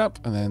these hooked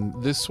up, and then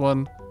this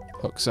one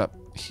hooks up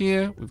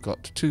here. We've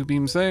got 2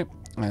 beams there,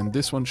 and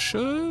this one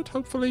should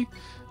hopefully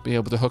be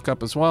able to hook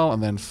up as well.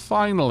 And then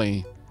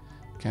finally,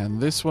 can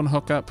this one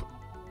hook up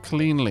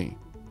cleanly?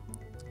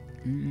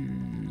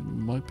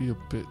 Might be a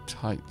bit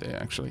tight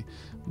there, actually.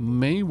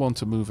 May want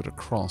to move it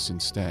across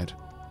instead.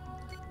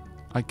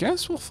 I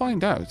guess we'll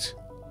find out.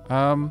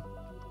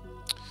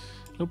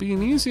 It'll be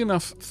an easy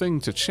enough thing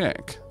to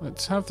check.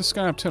 Let's have the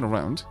Scarab turn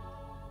around.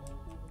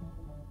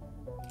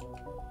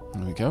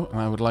 There we go. And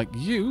I would like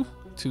you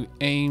to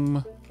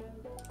aim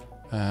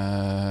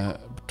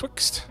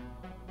betwixt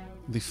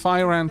the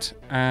Fire Ant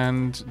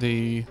and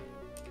the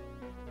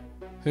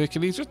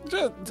Hercules.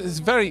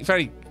 Just very,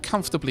 very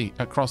comfortably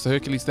across the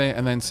Hercules there,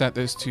 and then set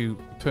this to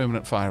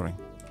permanent firing.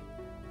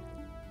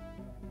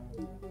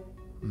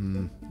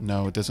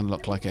 No, it doesn't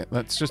look like it.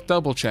 Let's just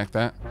double check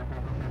that.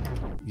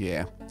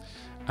 Yeah,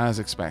 as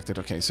expected.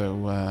 Okay,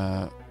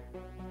 so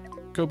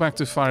go back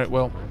to fire at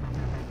will.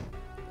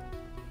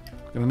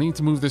 Gonna need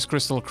to move this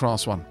crystal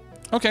across one.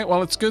 Okay,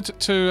 well, it's good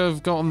to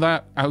have gotten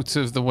that out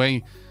of the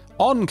way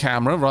on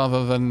camera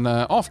rather than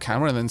off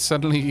camera, and then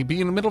suddenly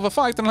be in the middle of a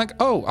fight and like,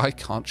 oh, I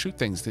can't shoot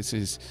things. This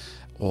is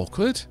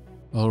awkward.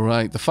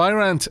 Alright, the Fire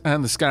Ant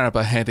and the Scarab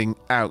are heading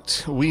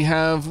out. We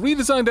have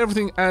redesigned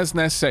everything as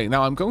necessary.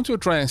 Now, I'm going to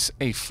address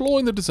a flaw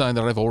in the design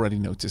that I've already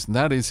noticed, and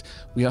that is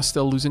we are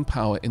still losing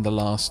power in the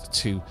last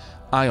 2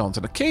 ions,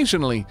 and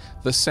occasionally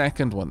the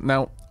second one.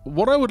 Now,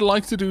 what I would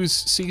like to do is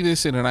see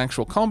this in an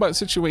actual combat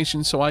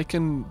situation so I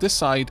can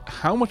decide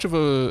how much of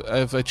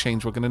a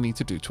change we're going to need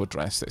to do to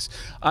address this.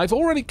 I've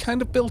already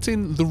kind of built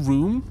in the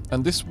room,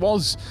 and this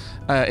was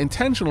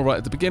intentional right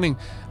at the beginning,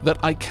 that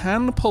I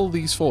can pull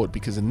these forward,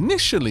 because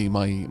initially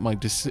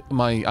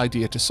my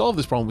idea to solve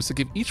this problem was to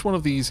give each one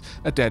of these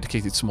a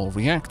dedicated small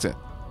reactor.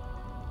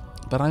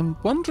 But I'm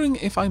wondering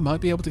if I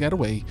might be able to get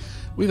away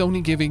with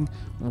only giving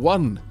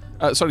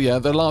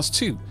the last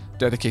 2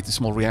 dedicated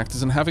small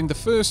reactors and having the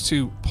first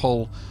 2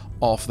 pull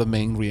off the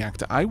main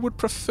reactor. I would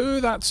prefer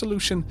that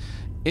solution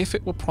if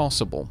it were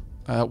possible.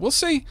 We'll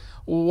see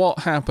what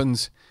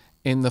happens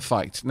in the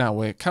fight. Now,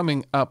 we're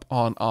coming up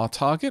on our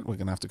target. We're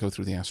going to have to go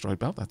through the asteroid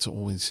belt. That's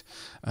always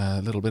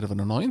a little bit of an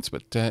annoyance,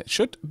 but it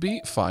should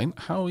be fine.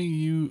 How are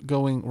you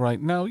going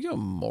right now? You're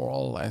more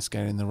or less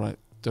getting the right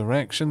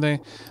direction there,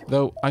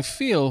 though I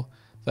feel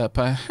that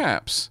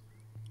perhaps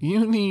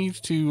you need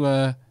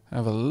to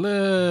have a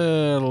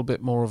little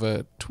bit more of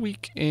a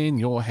tweak in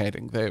your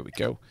heading. There we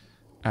go.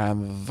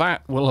 And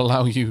that will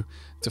allow you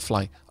to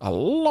fly a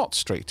lot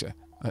straighter.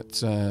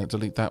 Let's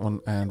delete that one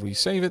and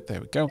resave it.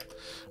 There we go.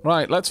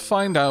 Right, let's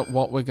find out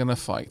what we're going to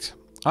fight.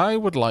 I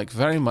would like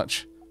very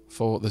much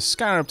for the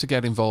Scarab to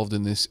get involved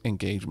in this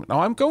engagement.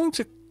 Now, I'm going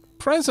to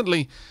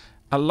presently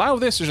allow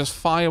this to just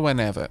fire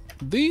whenever.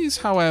 These,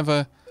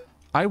 however,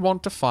 I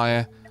want to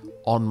fire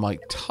on my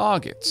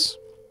targets.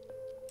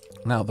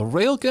 Now, the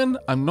railgun,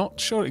 I'm not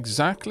sure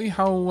exactly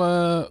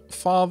how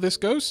far this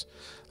goes.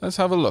 Let's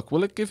have a look.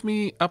 Will it give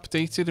me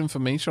updated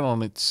information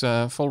on its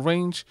full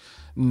range?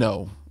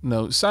 No.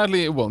 No,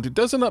 sadly it won't. It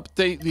doesn't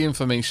update the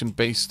information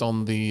based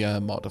on the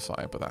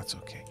modifier, but that's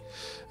okay.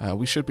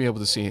 We should be able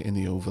to see it in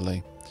the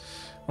overlay.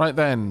 Right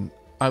then,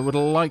 I would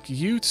like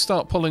you to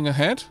start pulling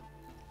ahead,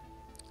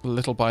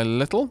 little by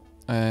little,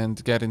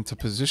 and get into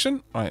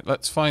position. Right,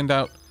 let's find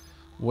out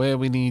where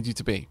we need you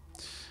to be.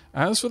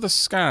 As for the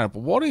Scarab,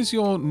 what is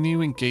your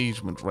new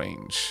engagement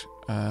range?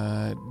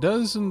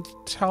 Doesn't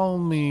tell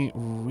me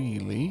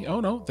really. Oh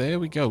no, there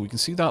we go. We can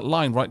see that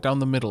line right down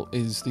the middle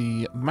is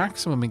the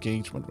maximum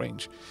engagement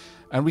range.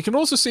 And we can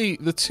also see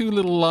the 2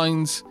 little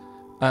lines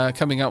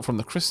coming out from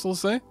the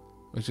crystals there,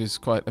 which is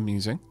quite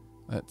amusing.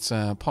 Let's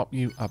pop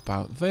you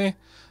about there.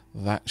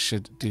 That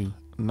should do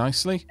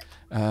nicely.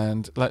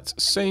 And let's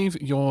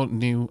save your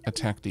new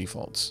attack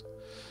defaults.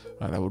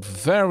 Right, I would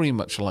very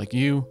much like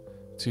you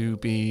to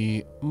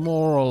be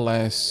more or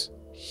less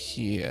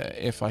here.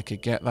 If I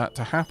could get that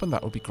to happen,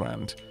 that would be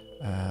grand.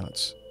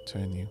 Let's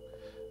turn you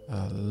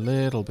a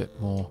little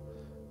bit more.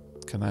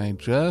 Can I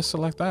just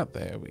select that?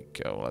 There we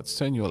go. Let's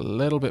turn you a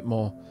little bit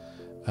more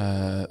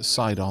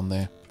side on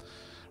there.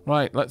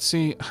 Right, let's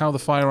see how the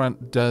Fire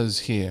Ant does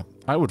here.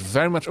 I would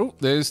very much... Oh,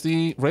 there's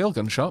the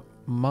railgun shot.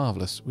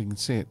 Marvellous. We can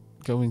see it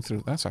going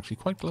through. That's actually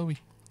quite glowy.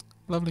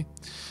 Lovely.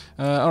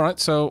 Alright,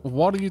 so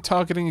what are you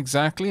targeting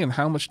exactly, and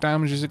how much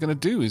damage is it going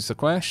to do is the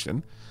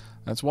question.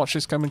 Let's watch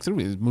this coming through.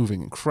 It's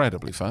moving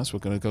incredibly fast. We're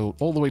going to go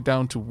all the way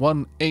down to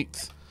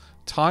 1/8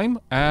 time,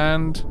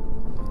 and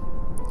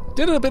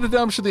did a bit of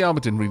damage to the armor.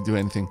 Didn't really do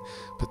anything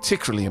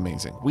particularly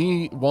amazing.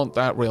 We want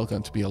that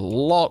railgun to be a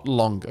lot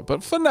longer,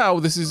 but for now,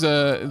 this is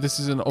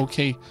an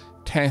okay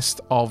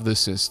test of the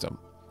system.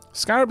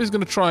 Scarab is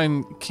going to try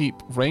and keep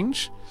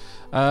range.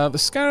 The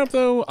Scarab,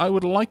 though, I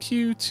would like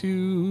you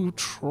to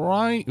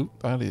try...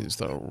 Oop, that is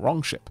the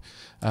wrong ship.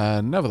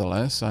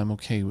 Nevertheless, I'm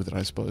okay with it,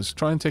 I suppose.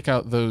 Try and take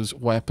out those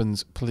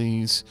weapons,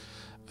 please.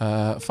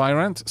 Fire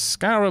Ant.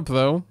 Scarab,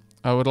 though,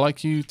 I would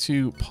like you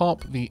to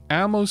pop the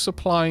ammo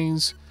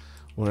supplies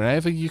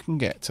wherever you can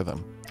get to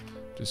them.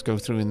 Just go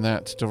through in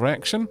that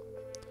direction.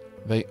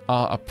 They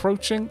are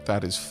approaching.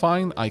 That is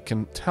fine. I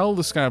can tell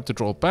the Scarab to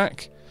draw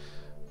back.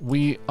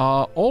 We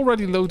are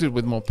already loaded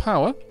with more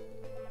power,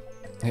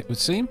 it would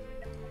seem.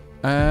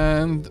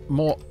 And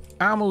more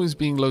ammo is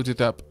being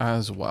loaded up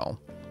as well.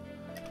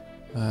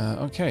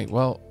 Okay,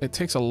 well, it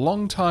takes a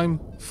long time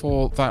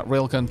for that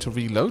railgun to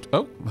reload.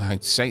 Oh,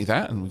 I'd say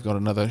that, and we've got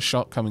another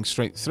shot coming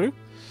straight through.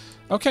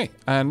 Okay,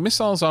 and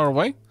missiles are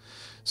away.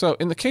 So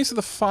in the case of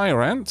the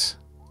fire ant,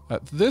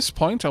 at this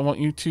point I want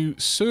you to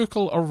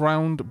circle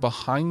around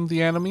behind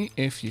the enemy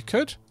if you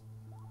could.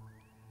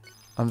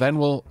 And then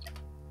we'll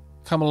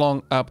come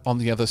along up on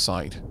the other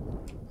side.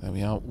 There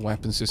we are.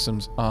 Weapon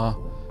systems are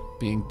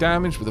being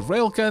damaged with a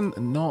railgun.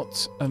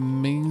 Not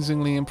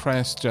amazingly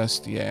impressed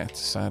just yet,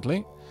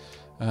 sadly.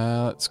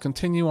 Let's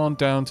continue on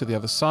down to the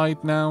other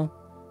side now,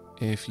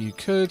 if you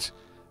could.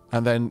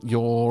 And then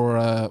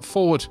your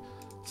forward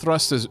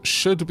thrusters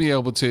should be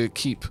able to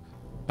keep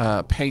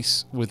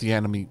pace with the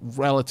enemy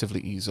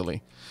relatively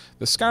easily.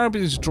 The Scarab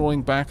is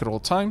drawing back at all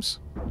times,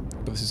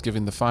 but this is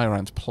giving the fire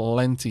ant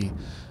plenty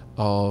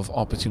of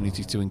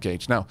opportunity to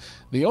engage. Now,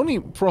 the only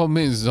problem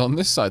is on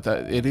this side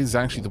that it is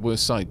actually the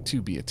worst side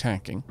to be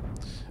attacking.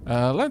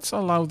 Let's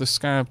allow the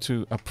Scarab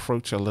to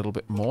approach a little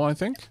bit more, I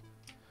think.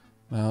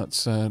 Now,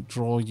 let's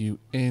draw you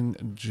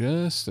in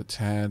just a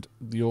tad.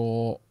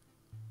 Your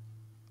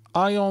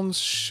ions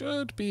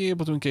should be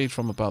able to engage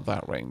from about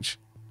that range.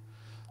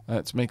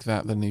 Let's make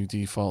that the new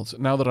default.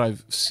 Now that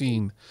I've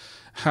seen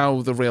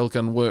how the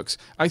railgun works,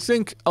 I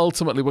think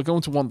ultimately we're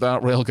going to want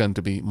that railgun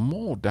to be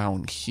more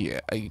down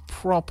here, a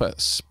proper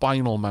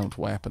spinal mount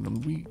weapon,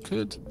 and we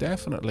could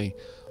definitely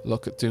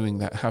look at doing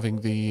that, having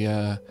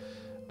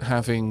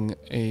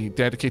a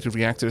dedicated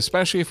reactor,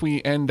 especially if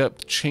we end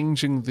up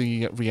changing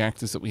the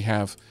reactors that we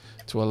have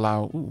to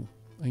allow... Ooh,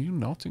 are you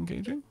not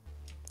engaging?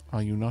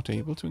 Are you not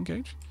able to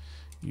engage?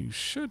 You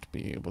should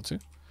be able to.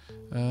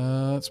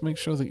 Let's make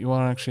sure that you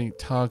are actually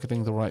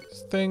targeting the right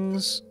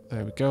things.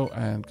 There we go,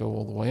 and go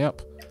all the way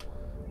up.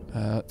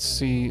 Let's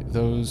see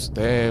those.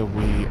 There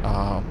we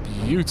are.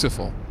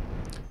 Beautiful.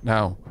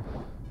 Now,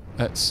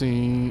 let's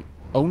see.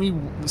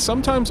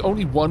 Sometimes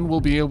only one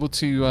will be able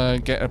to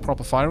get a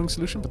proper firing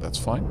solution, but that's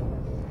fine.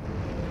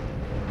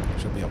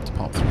 Should be able to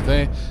pop through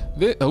there.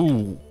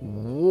 Oh,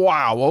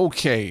 wow,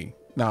 okay.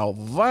 Now,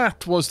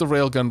 that was the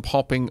railgun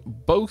popping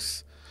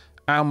both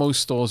ammo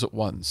stores at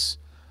once.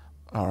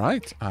 All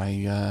right,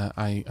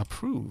 I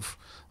approve.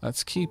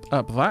 Let's keep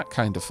up that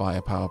kind of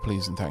firepower,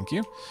 please and thank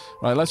you.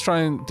 Right, let's try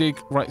and dig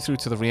right through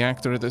to the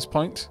reactor at this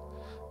point.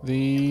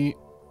 The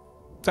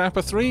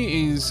Dapper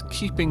 3 is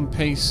keeping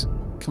pace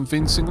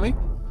convincingly.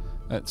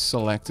 Let's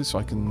select it so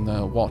I can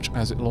watch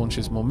as it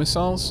launches more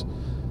missiles.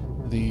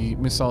 The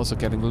missiles are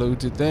getting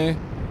loaded there.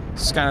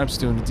 Scarab's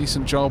doing a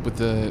decent job with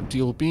the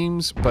dual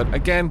beams, but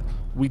again,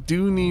 we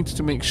do need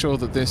to make sure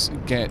that this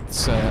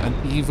gets an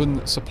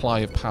even supply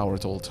of power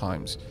at all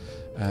times.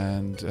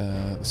 And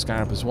the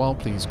Scarab as well,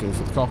 please go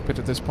for the cockpit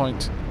at this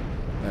point.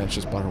 Let's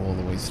just burrow all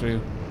the way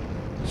through.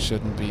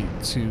 Shouldn't be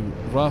too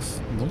rough.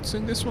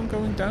 Noticing this one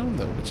going down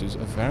though, which is a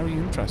very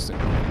interesting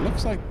one. It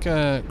looks like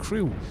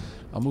crew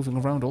are moving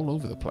around all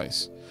over the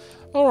place.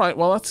 Alright,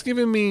 well that's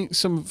given me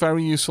some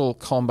very useful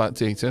combat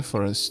data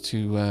for us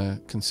to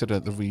consider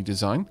the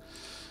redesign.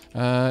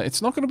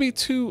 It's not going to be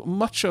too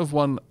much of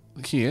one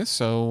here,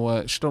 so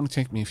it should only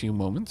take me a few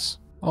moments.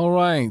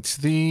 Alright,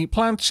 the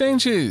plan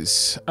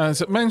changes.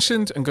 As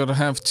mentioned, I'm going to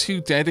have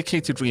 2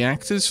 dedicated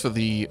reactors for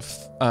the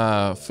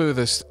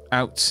furthest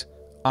out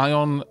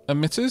ion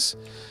emitters,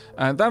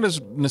 and that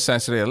has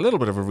necessitated a little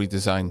bit of a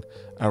redesign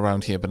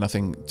around here, but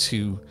nothing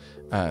too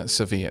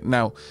severe.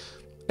 Now,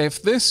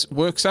 if this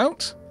works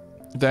out,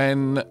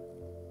 then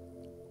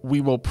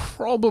we will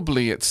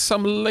probably at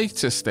some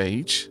later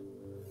stage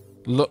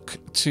look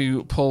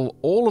to pull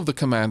all of the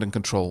command and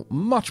control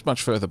much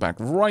further back,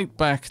 right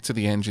back to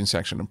the engine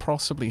section, and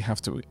possibly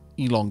have to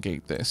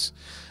elongate this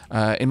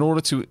in order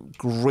to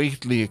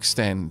greatly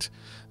extend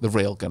the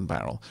railgun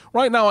barrel.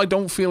 Right now I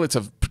don't feel it's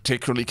a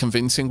particularly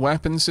convincing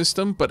weapon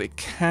system, but it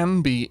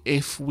can be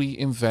if we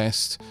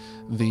invest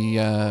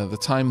the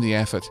time, the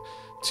effort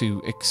to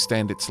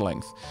extend its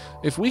length.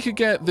 If we could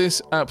get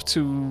this up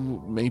to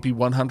maybe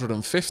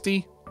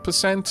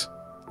 150%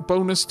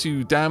 bonus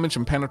to damage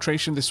and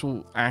penetration, this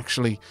will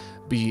actually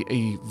be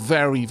a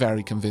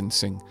very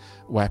convincing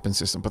weapon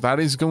system, but that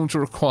is going to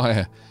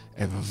require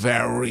a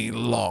very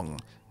long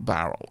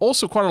barrel.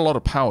 Also quite a lot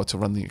of power to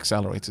run the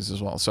accelerators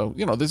as well, so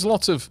you know there's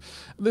lots of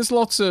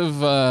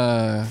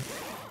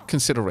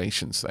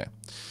considerations there.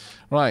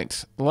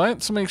 Right,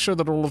 let's make sure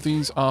that all of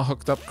these are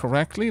hooked up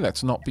correctly.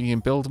 Let's not be in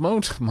build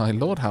mode. My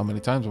lord, how many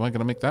times am I going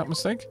to make that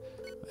mistake?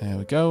 There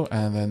we go,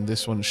 and then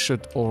this one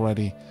should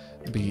already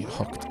be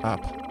hooked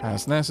up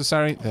as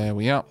necessary. There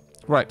we are.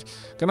 Right,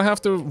 gonna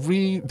have to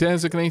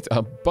redesignate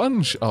a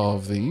bunch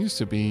of these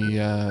to be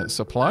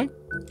supply.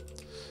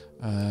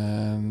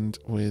 And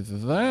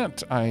with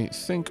that, I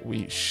think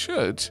we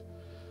should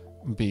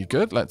be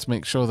good. Let's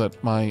make sure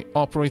that my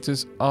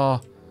operators are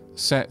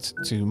set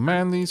to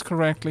man these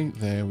correctly.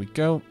 There we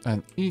go.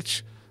 And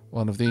each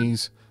one of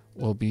these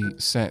will be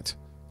set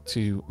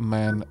to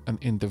man an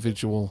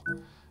individual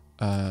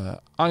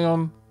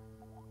ion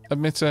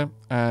emitter,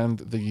 and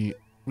the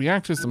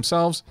reactors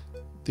themselves,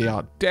 they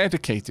are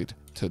dedicated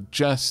to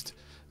just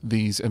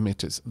these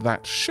emitters.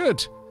 That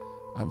should,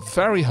 I'm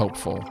very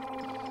hopeful,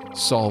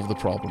 solve the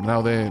problem.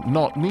 Now they're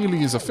not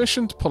nearly as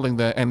efficient pulling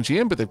their energy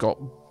in, but they've got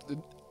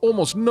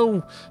almost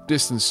no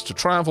distance to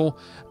travel,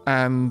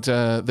 and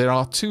there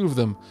are 2 of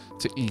them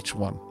to each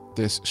one.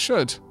 This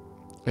should,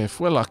 if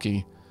we're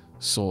lucky,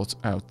 sort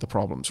out the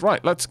problems.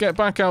 Right, let's get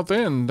back out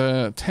there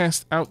and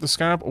test out the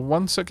Scarab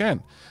once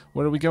again.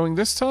 Where are we going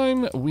this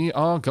time? We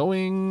are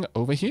going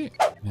over here.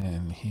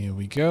 And here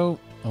we go.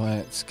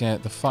 Let's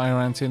get the fire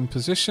ant in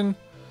position.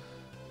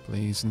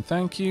 Please and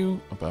thank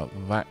you. About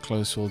that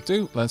close will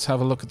do. Let's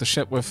have a look at the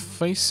ship we're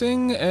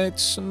facing.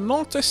 It's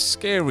not a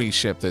scary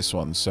ship, this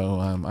one, so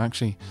I'm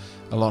actually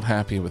a lot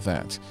happier with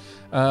that.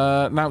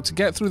 Now, to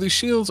get through these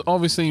shields,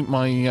 obviously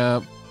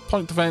my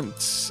point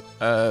defense,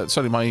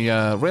 my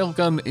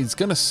railgun is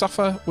going to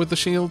suffer with the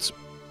shields,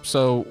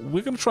 so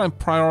we're going to try and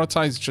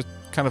prioritize just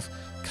kind of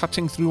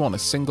cutting through on a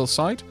single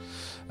side.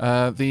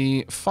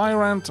 The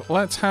fire ant,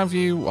 let's have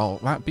you, well,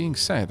 that being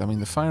said, I mean,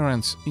 the fire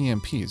ant's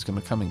EMP is going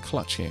to come in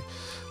clutch here.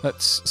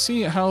 Let's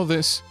see how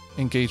this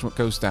engagement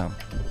goes down.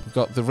 We've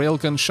got the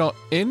railgun shot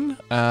in.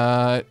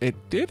 It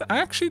did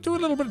actually do a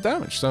little bit of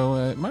damage, so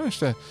it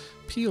managed to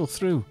peel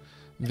through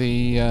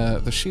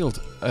the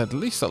shield at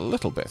least a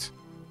little bit.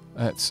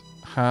 Let's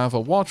have a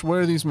watch.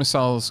 Where are these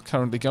missiles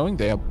currently going?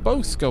 They are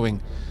both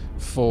going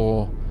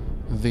for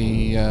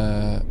the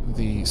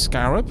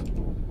Scarab.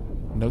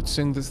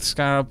 Noticing that the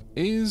Scarab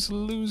is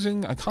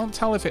losing. I can't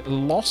tell if it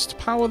lost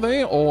power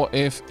there or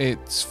if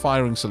its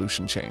firing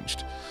solution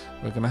changed.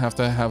 We're going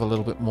to have a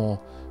little bit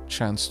more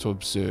chance to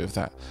observe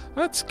that.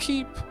 Let's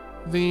keep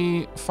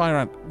the fire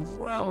ant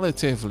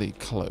relatively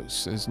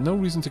close. There's no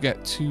reason to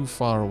get too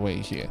far away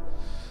here.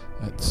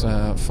 Let's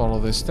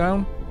follow this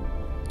down.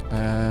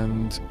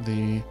 And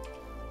the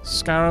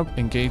Scarab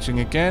engaging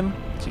again.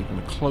 Keeping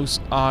a close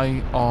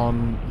eye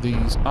on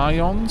these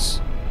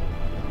ions.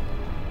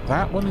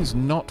 That one is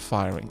not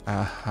firing.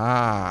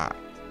 Aha!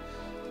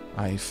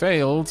 I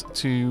failed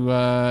to...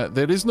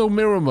 there is no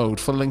mirror mode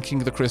for linking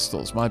the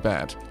crystals. My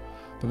bad.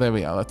 But there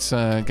we are. Let's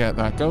get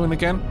that going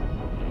again.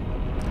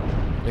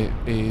 It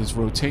is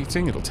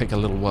rotating. It'll take a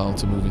little while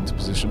to move into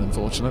position,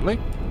 unfortunately.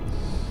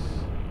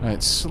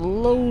 Right,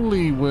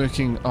 slowly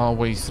working our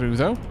way through,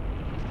 though.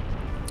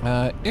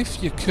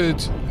 If you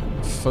could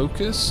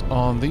focus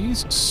on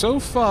these. So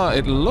far,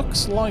 it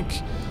looks like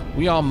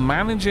we are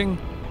managing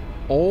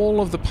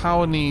all of the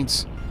power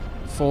needs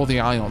for the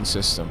ion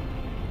system,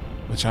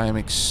 which I am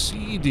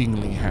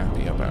exceedingly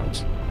happy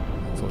about.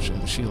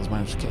 Unfortunately, the shields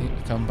managed to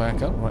come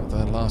back up right at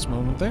the last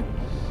moment there.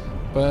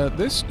 But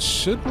this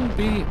shouldn't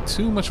be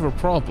too much of a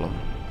problem.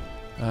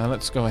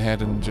 Let's go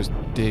ahead and just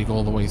dig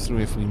all the way through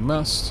if we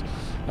must.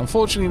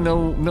 Unfortunately,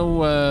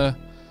 no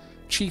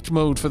cheat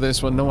mode for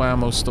this one. No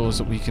ammo stores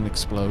that we can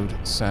explode,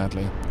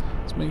 sadly.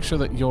 Let's make sure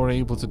that you're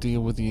able to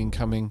deal with the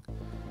incoming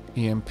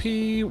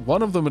EMP.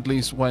 One of them at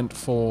least went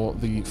for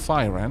the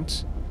fire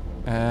ant.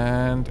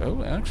 And,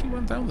 oh, it actually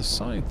went down the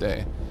side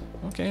there.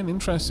 Okay, an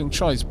interesting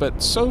choice.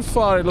 But so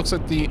far, it looks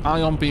like the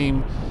ion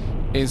beam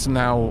is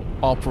now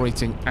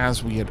operating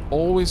as we had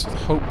always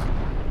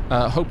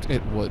hoped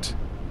it would.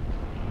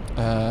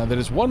 There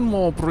is one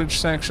more bridge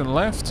section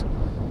left.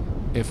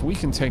 If we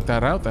can take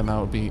that out, then that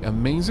would be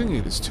amazing.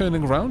 It is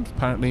turning around.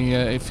 Apparently,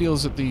 it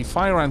feels that the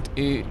fire ant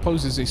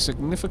poses a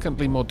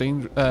significantly more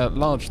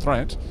large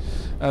threat.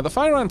 The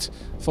fire ant,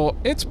 for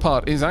its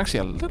part, is actually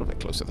a little bit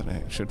closer than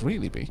it should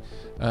really be.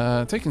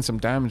 Taking some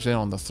damage there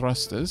on the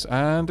thrusters,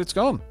 and it's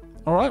gone.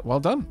 All right, well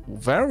done.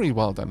 Very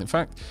well done. In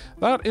fact,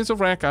 that is a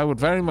wreck I would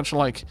very much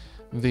like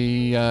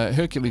the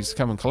Hercules to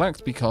come and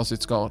collect because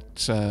it's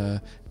got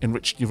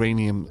enriched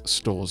uranium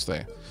stores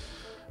there.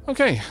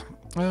 Okay,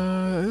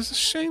 it's a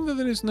shame that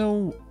there is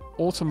no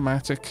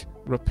automatic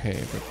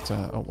repair, but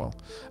oh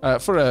well.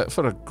 For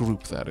a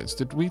group, that is.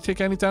 Did we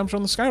take any damage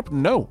on the Scarab?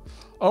 No.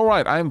 All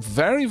right, I am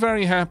very,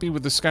 very happy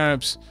with the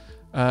Scarab's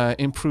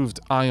improved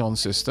ion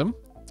system.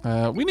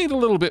 We need a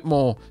little bit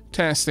more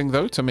testing,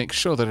 though, to make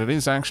sure that it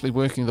is actually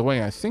working the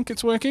way I think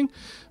it's working.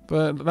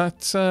 But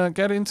let's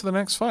get into the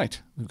next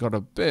fight. We've got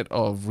a bit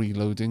of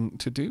reloading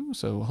to do,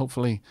 so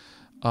hopefully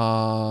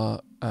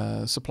our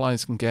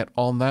supplies can get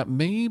on that.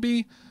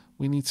 Maybe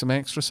we need some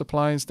extra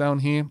supplies down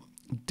here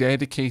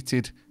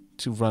dedicated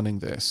to running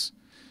this.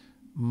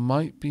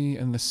 Might be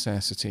a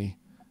necessity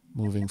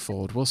moving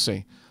forward. We'll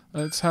see.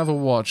 Let's have a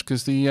watch,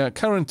 because the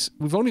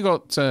we've only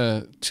got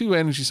 2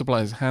 energy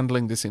supplies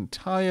handling this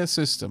entire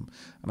system,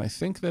 and I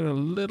think they're a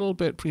little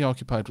bit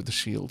preoccupied with the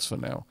shields for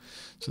now.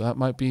 So that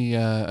might be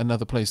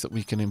another place that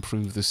we can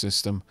improve the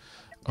system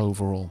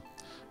overall.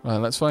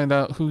 Let's find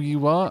out who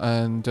you are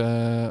and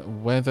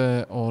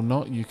whether or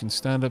not you can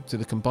stand up to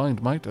the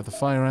combined might of the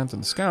Fire Ant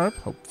and the Scarab.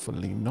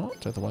 Hopefully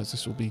not, otherwise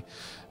this will be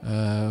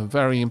a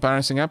very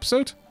embarrassing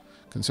episode,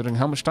 considering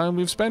how much time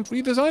we've spent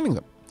redesigning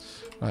them.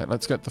 Right,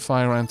 let's get the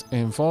Fire Ant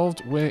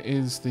involved. Where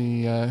is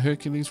the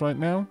Hercules right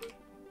now?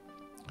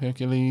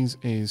 Hercules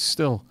is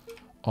still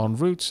en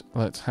route.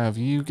 Let's have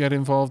you get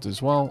involved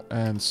as well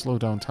and slow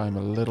down time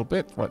a little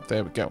bit. Right,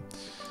 there we go.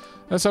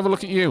 Let's have a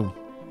look at you.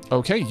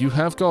 Okay, you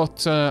have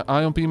got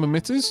ion beam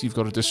emitters. You've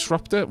got a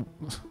disruptor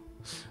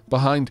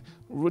behind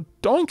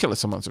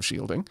ridiculous amounts of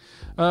shielding.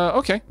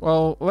 Okay,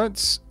 well,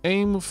 let's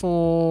aim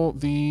for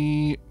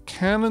the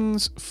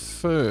cannons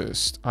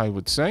first, I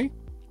would say.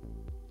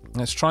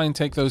 Let's try and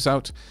take those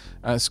out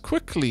as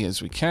quickly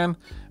as we can.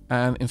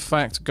 And, in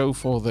fact, go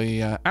for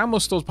the ammo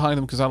stores behind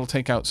them, because that'll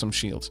take out some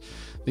shields.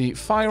 The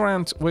Fire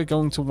Ant, we're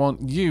going to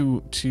want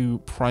you to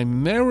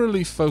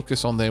primarily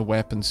focus on their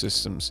weapon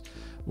systems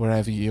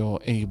wherever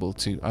you're able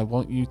to. I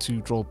want you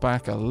to draw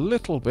back a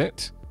little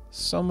bit.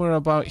 Somewhere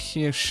about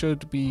here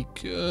should be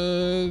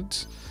good.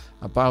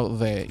 About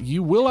there.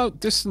 You will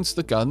outdistance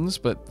the guns,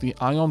 but the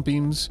ion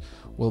beams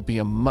will be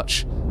a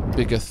much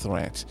bigger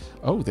threat.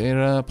 Oh,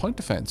 their point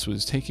defense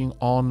was taking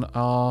on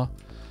our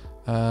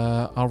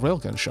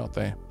railgun shot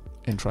there.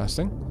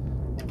 Interesting.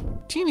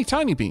 Teeny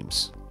tiny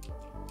beams.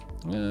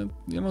 You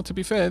know, to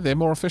be fair, they're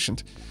more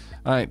efficient.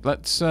 Alright,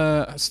 let's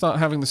start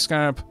having the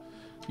Scarab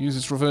use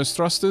its reverse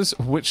thrusters,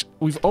 which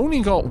we've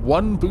only got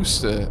one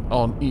booster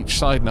on each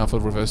side now for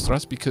reverse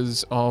thrust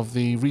because of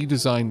the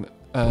redesign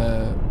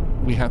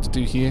we had to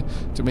do here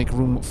to make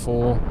room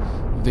for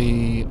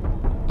the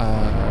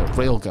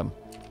railgun.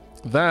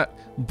 That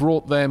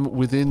brought them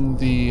within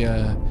the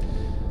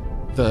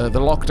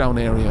lockdown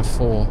area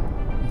for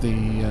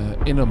the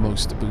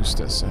innermost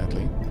booster,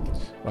 sadly.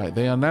 Right,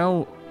 they are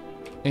now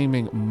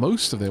aiming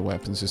most of their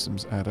weapon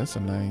systems at us,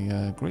 and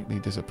I greatly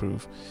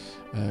disapprove.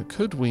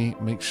 Could we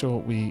make sure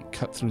we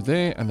cut through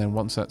there, and then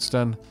once that's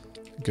done,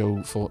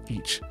 go for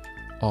each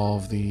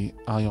of the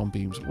ion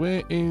beams?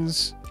 Where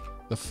is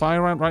the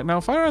Fire Ant right now?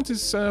 Fire Ant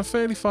is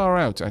fairly far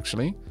out,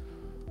 actually.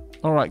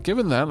 Alright,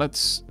 given that,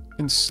 let's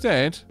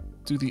instead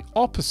do the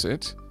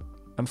opposite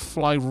and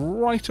fly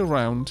right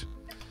around.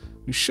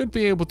 We should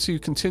be able to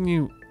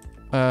continue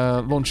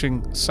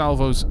launching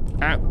salvos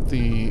at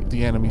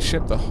the enemy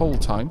ship the whole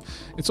time.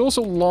 It's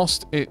also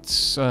lost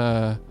its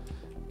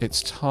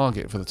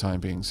target for the time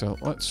being, so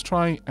let's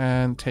try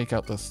and take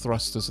out the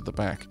thrusters at the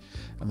back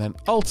and then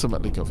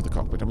ultimately go for the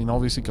cockpit. I mean,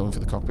 obviously going for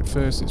the cockpit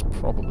first is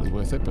probably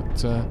worth it,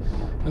 but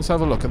let's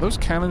have a look. Are those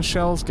cannon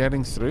shells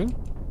getting through?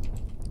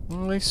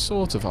 Well, they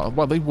sort of are.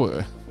 Well, they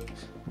were.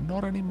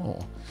 Not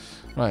anymore.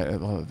 Right,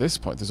 at this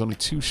point there's only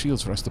 2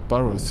 shields for us to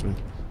burrow through.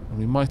 And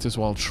we might as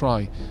well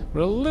try.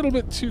 We're a little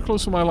bit too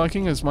close for my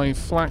liking, as my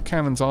flat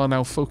cannons are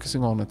now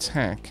focusing on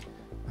attack.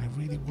 I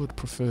really would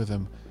prefer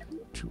them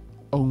to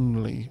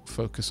only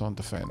focus on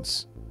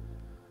defense.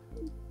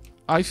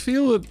 I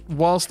feel that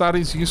whilst that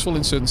is useful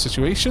in certain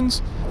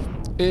situations,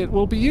 it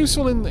will be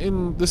useful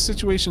in the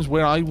situations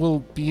where I will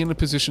be in a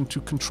position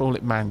to control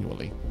it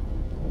manually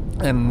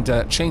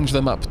and change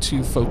them up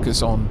to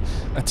focus on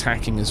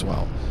attacking as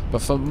well.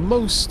 But for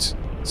most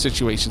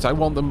situations, I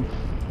want them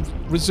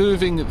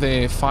reserving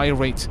their fire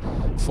rate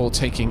for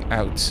taking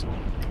out.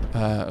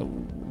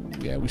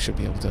 Yeah, we should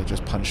be able to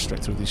just punch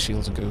straight through these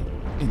shields and go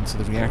into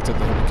the reactor.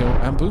 There we go,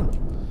 and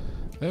boom.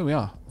 There we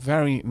are.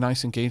 Very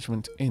nice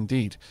engagement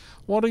indeed.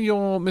 What are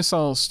your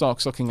missile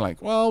stocks looking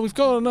like? Well, we've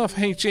got enough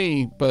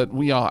HE, but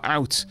we are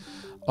out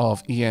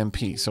of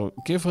EMP. So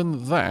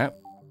given that,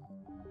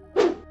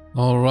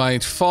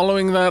 alright,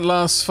 following that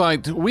last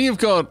fight, we've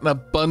got an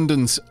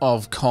abundance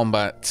of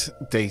combat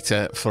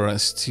data for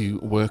us to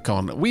work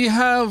on. We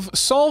have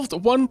solved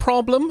one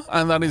problem,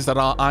 and that is that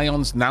our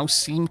ions now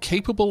seem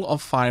capable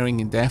of firing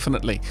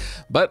indefinitely.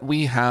 But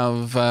we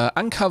have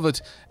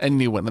uncovered a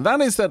new one, and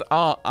that is that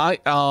our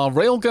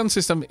railgun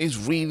system is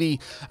really...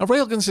 A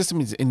railgun system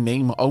is in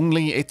name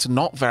only. It's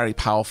not very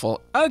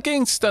powerful.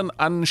 Against an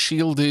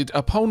unshielded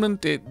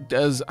opponent, it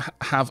does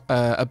have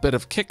a bit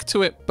of kick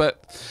to it,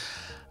 but...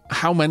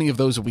 how many of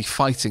those are we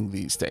fighting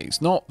these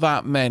days? Not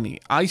that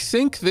many. I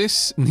think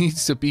this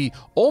needs to be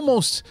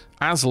almost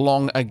as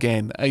long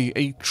again,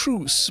 a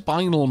true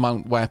spinal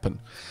mount weapon.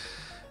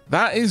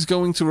 That is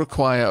going to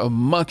require a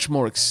much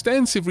more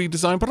extensive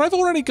redesign, but I've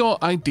already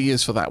got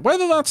ideas for that.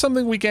 Whether that's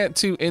something we get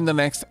to in the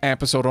next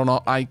episode or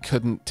not, I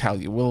couldn't tell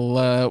you.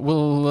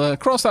 We'll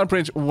cross that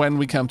bridge when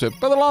we come to it.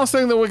 But the last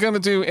thing that we're going to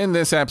do in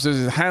this episode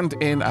is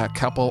hand in a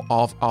couple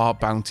of our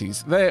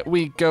bounties. There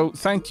we go.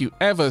 Thank you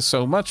ever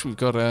so much. We've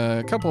got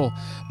a couple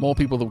more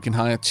people that we can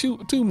hire.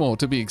 Two more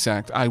to be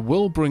exact. I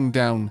will bring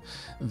down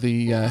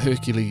the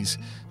Hercules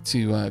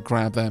to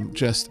grab them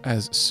just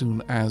as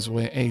soon as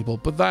we're able.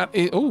 But that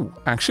is... oh,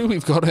 actually,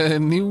 we've got a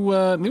new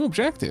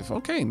objective.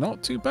 Okay,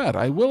 not too bad.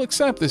 I will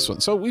accept this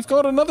one. So we've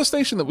got another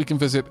station that we can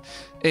visit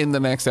in the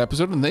next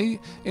episode, and they,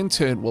 in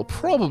turn, will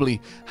probably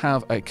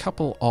have a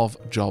couple of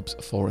jobs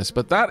for us.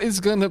 But that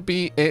is going to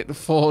be it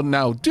for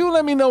now. Do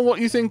let me know what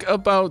you think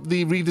about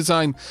the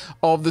redesign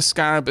of the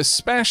Scarab,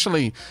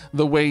 especially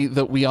the way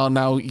that we are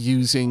now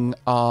using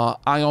our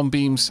ion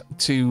beams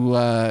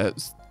to...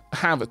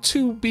 have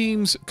 2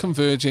 beams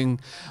converging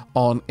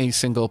on a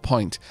single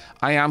point.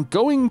 I am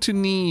going to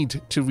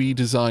need to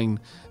redesign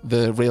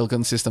the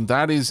railgun system.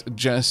 That is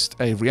just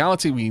a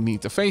reality we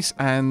need to face,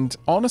 and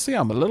honestly,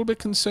 I'm a little bit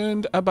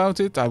concerned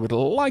about it. I would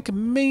like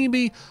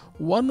maybe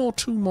 1 or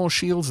 2 more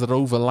shields that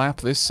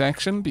overlap this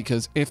section,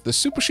 because if the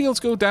super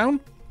shields go down,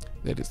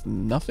 there is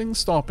nothing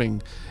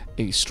stopping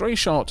a stray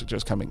shot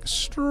just coming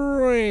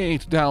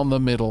straight down the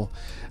middle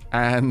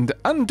and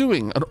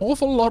undoing an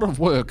awful lot of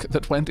work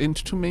that went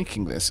into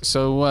making this.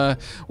 So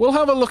we'll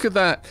have a look at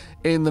that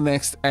in the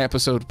next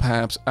episode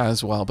perhaps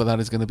as well, but that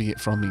is going to be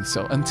it from me.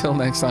 So until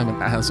next time,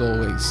 and as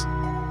always,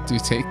 do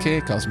take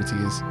care,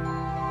 Cosmoteers.